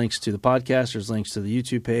podcast. There's links to the podcast. There's links to the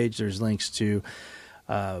YouTube page. There's links to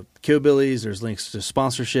Killbillies. There's links to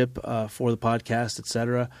sponsorship for the podcast,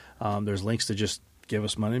 etc. There's links to just give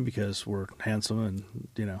us money because we're handsome and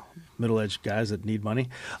middle-aged guys that need money.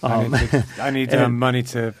 I need money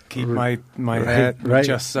to keep my hair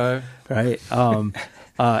just so. Right. And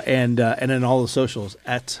then all the socials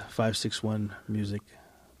at 561 Music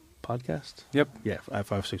Podcast. Yep. Yeah, at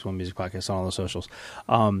 561 Music Podcast on all the socials.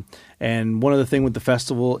 And one other thing with the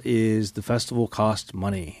festival is the festival costs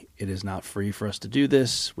money. It is not free for us to do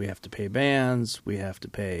this. We have to pay bands. We have to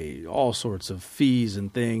pay all sorts of fees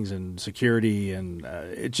and things and security, and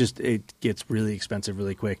it gets really expensive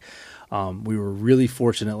really quick. We were really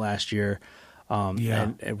fortunate last year.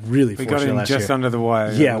 And really we fortunate got in last just year. under the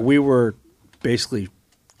wire. Yeah, we were basically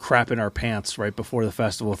crapping our pants right before the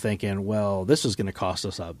festival thinking, well, this is going to cost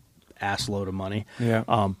us a ass load of money. Yeah.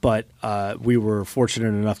 But we were fortunate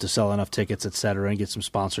enough to sell enough tickets, et cetera, and get some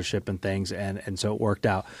sponsorship and things, and so it worked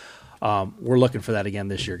out. We're looking for that again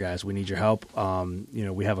this year, guys. We need your help.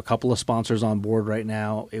 We have a couple of sponsors on board right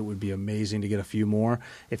now. It would be amazing to get a few more.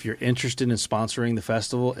 If you're interested in sponsoring the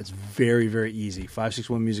festival, it's very, very easy.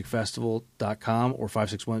 561musicfestival.com or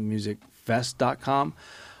 561musicfest.com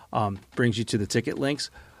brings you to the ticket links.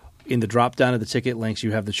 In the drop down of the ticket links,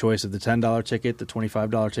 you have the choice of the $10 ticket, the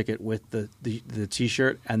 $25 ticket with the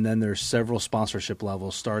T-shirt, and then there's several sponsorship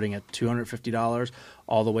levels starting at $250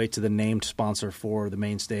 all the way to the named sponsor for the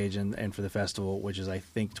main stage and for the festival, which is I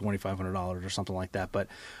think $2,500 or something like that. But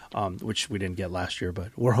which we didn't get last year, but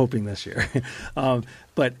we're hoping this year.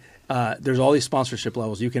 But there's all these sponsorship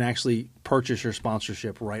levels. You can actually purchase your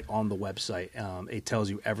sponsorship right on the website. It tells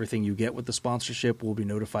you everything you get with the sponsorship. We'll be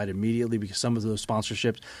notified immediately because some of those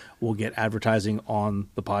sponsorships will get advertising on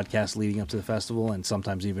the podcast leading up to the festival, and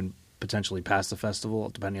sometimes even potentially past the festival,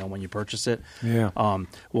 depending on when you purchase it. Yeah.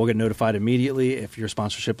 We'll get notified immediately. If your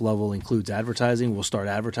sponsorship level includes advertising, we'll start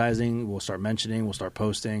advertising, we'll start mentioning, we'll start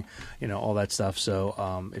posting, all that stuff.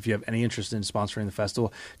 So if you have any interest in sponsoring the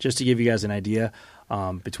festival, just to give you guys an idea,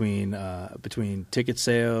 between ticket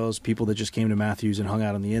sales, people that just came to Matthews and hung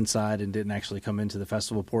out on the inside and didn't actually come into the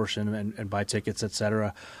festival portion and buy tickets, et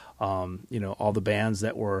cetera, all the bands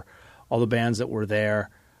that were there.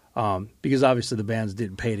 Because obviously the bands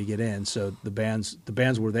didn't pay to get in, so the bands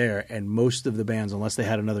were there, and most of the bands, unless they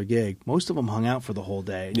had another gig, most of them hung out for the whole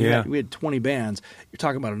day. Yeah. We had 20 bands. You're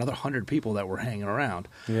talking about another 100 people that were hanging around.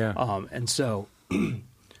 Yeah. And so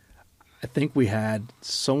I think we had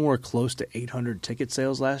somewhere close to 800 ticket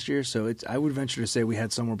sales last year. So I would venture to say we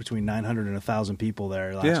had somewhere between 900 and 1,000 people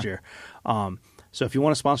there last year. So if you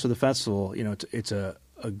want to sponsor the festival, it's a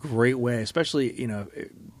great way, especially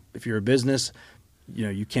if you're a business.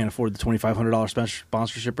 You can't afford the $2,500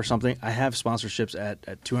 sponsorship or something. I have sponsorships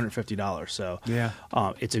at $250. So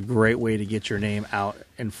it's a great way to get your name out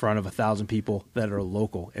in front of 1,000 people that are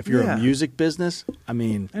local. If you're a music business,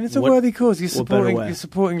 and it's a worthy cause. You're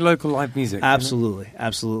supporting local live music. Absolutely,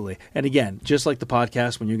 absolutely. And again, just like the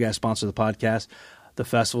podcast, when you guys sponsor the podcast, the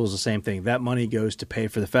festival is the same thing. That money goes to pay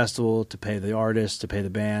for the festival, to pay the artists, to pay the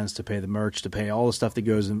bands, to pay the merch, to pay all the stuff that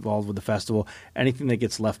goes involved with the festival. Anything that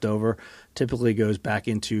gets left over typically goes back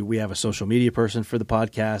into, we have a social media person for the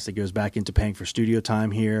podcast. It goes back into paying for studio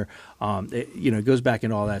time here. It goes back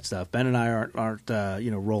into all that stuff. Ben and I aren't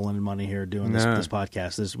rolling in money here doing this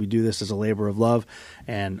podcast. We do this as a labor of love,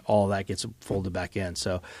 and all that gets folded back in.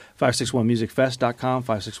 So 561musicfest.com,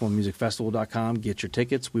 561musicfestival.com. Get your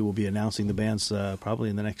tickets. We will be announcing the bands probably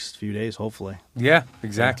in the next few days, hopefully. Yeah,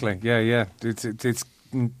 exactly. Yeah. It's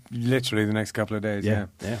literally the next couple of days. Yeah.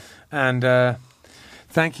 And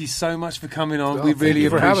thank you so much for coming on. We really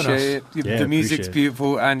appreciate it. The music's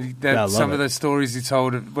beautiful, and some of the stories you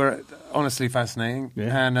told were honestly fascinating,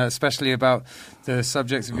 and especially about the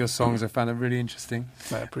subjects of your songs. I found it really interesting.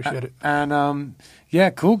 I appreciate it. And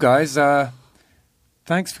cool, guys.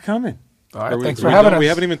 Thanks for coming. All right, thanks for having us. We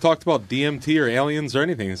haven't even talked about DMT or aliens or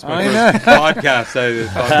anything. It's my I know. first podcast.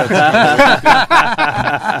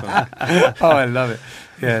 I love it.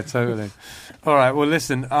 Yeah, totally. All right, well,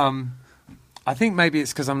 listen, I think maybe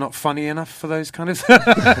it's because I'm not funny enough for those kind of things.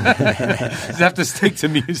 You have to stick to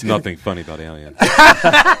music. Nothing funny about aliens.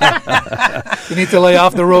 You need to lay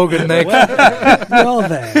off the Rogan, Nick. Well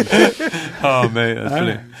then. Oh, mate, that's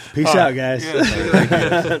brilliant. Peace out, guys.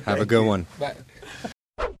 Have a good one. Bye.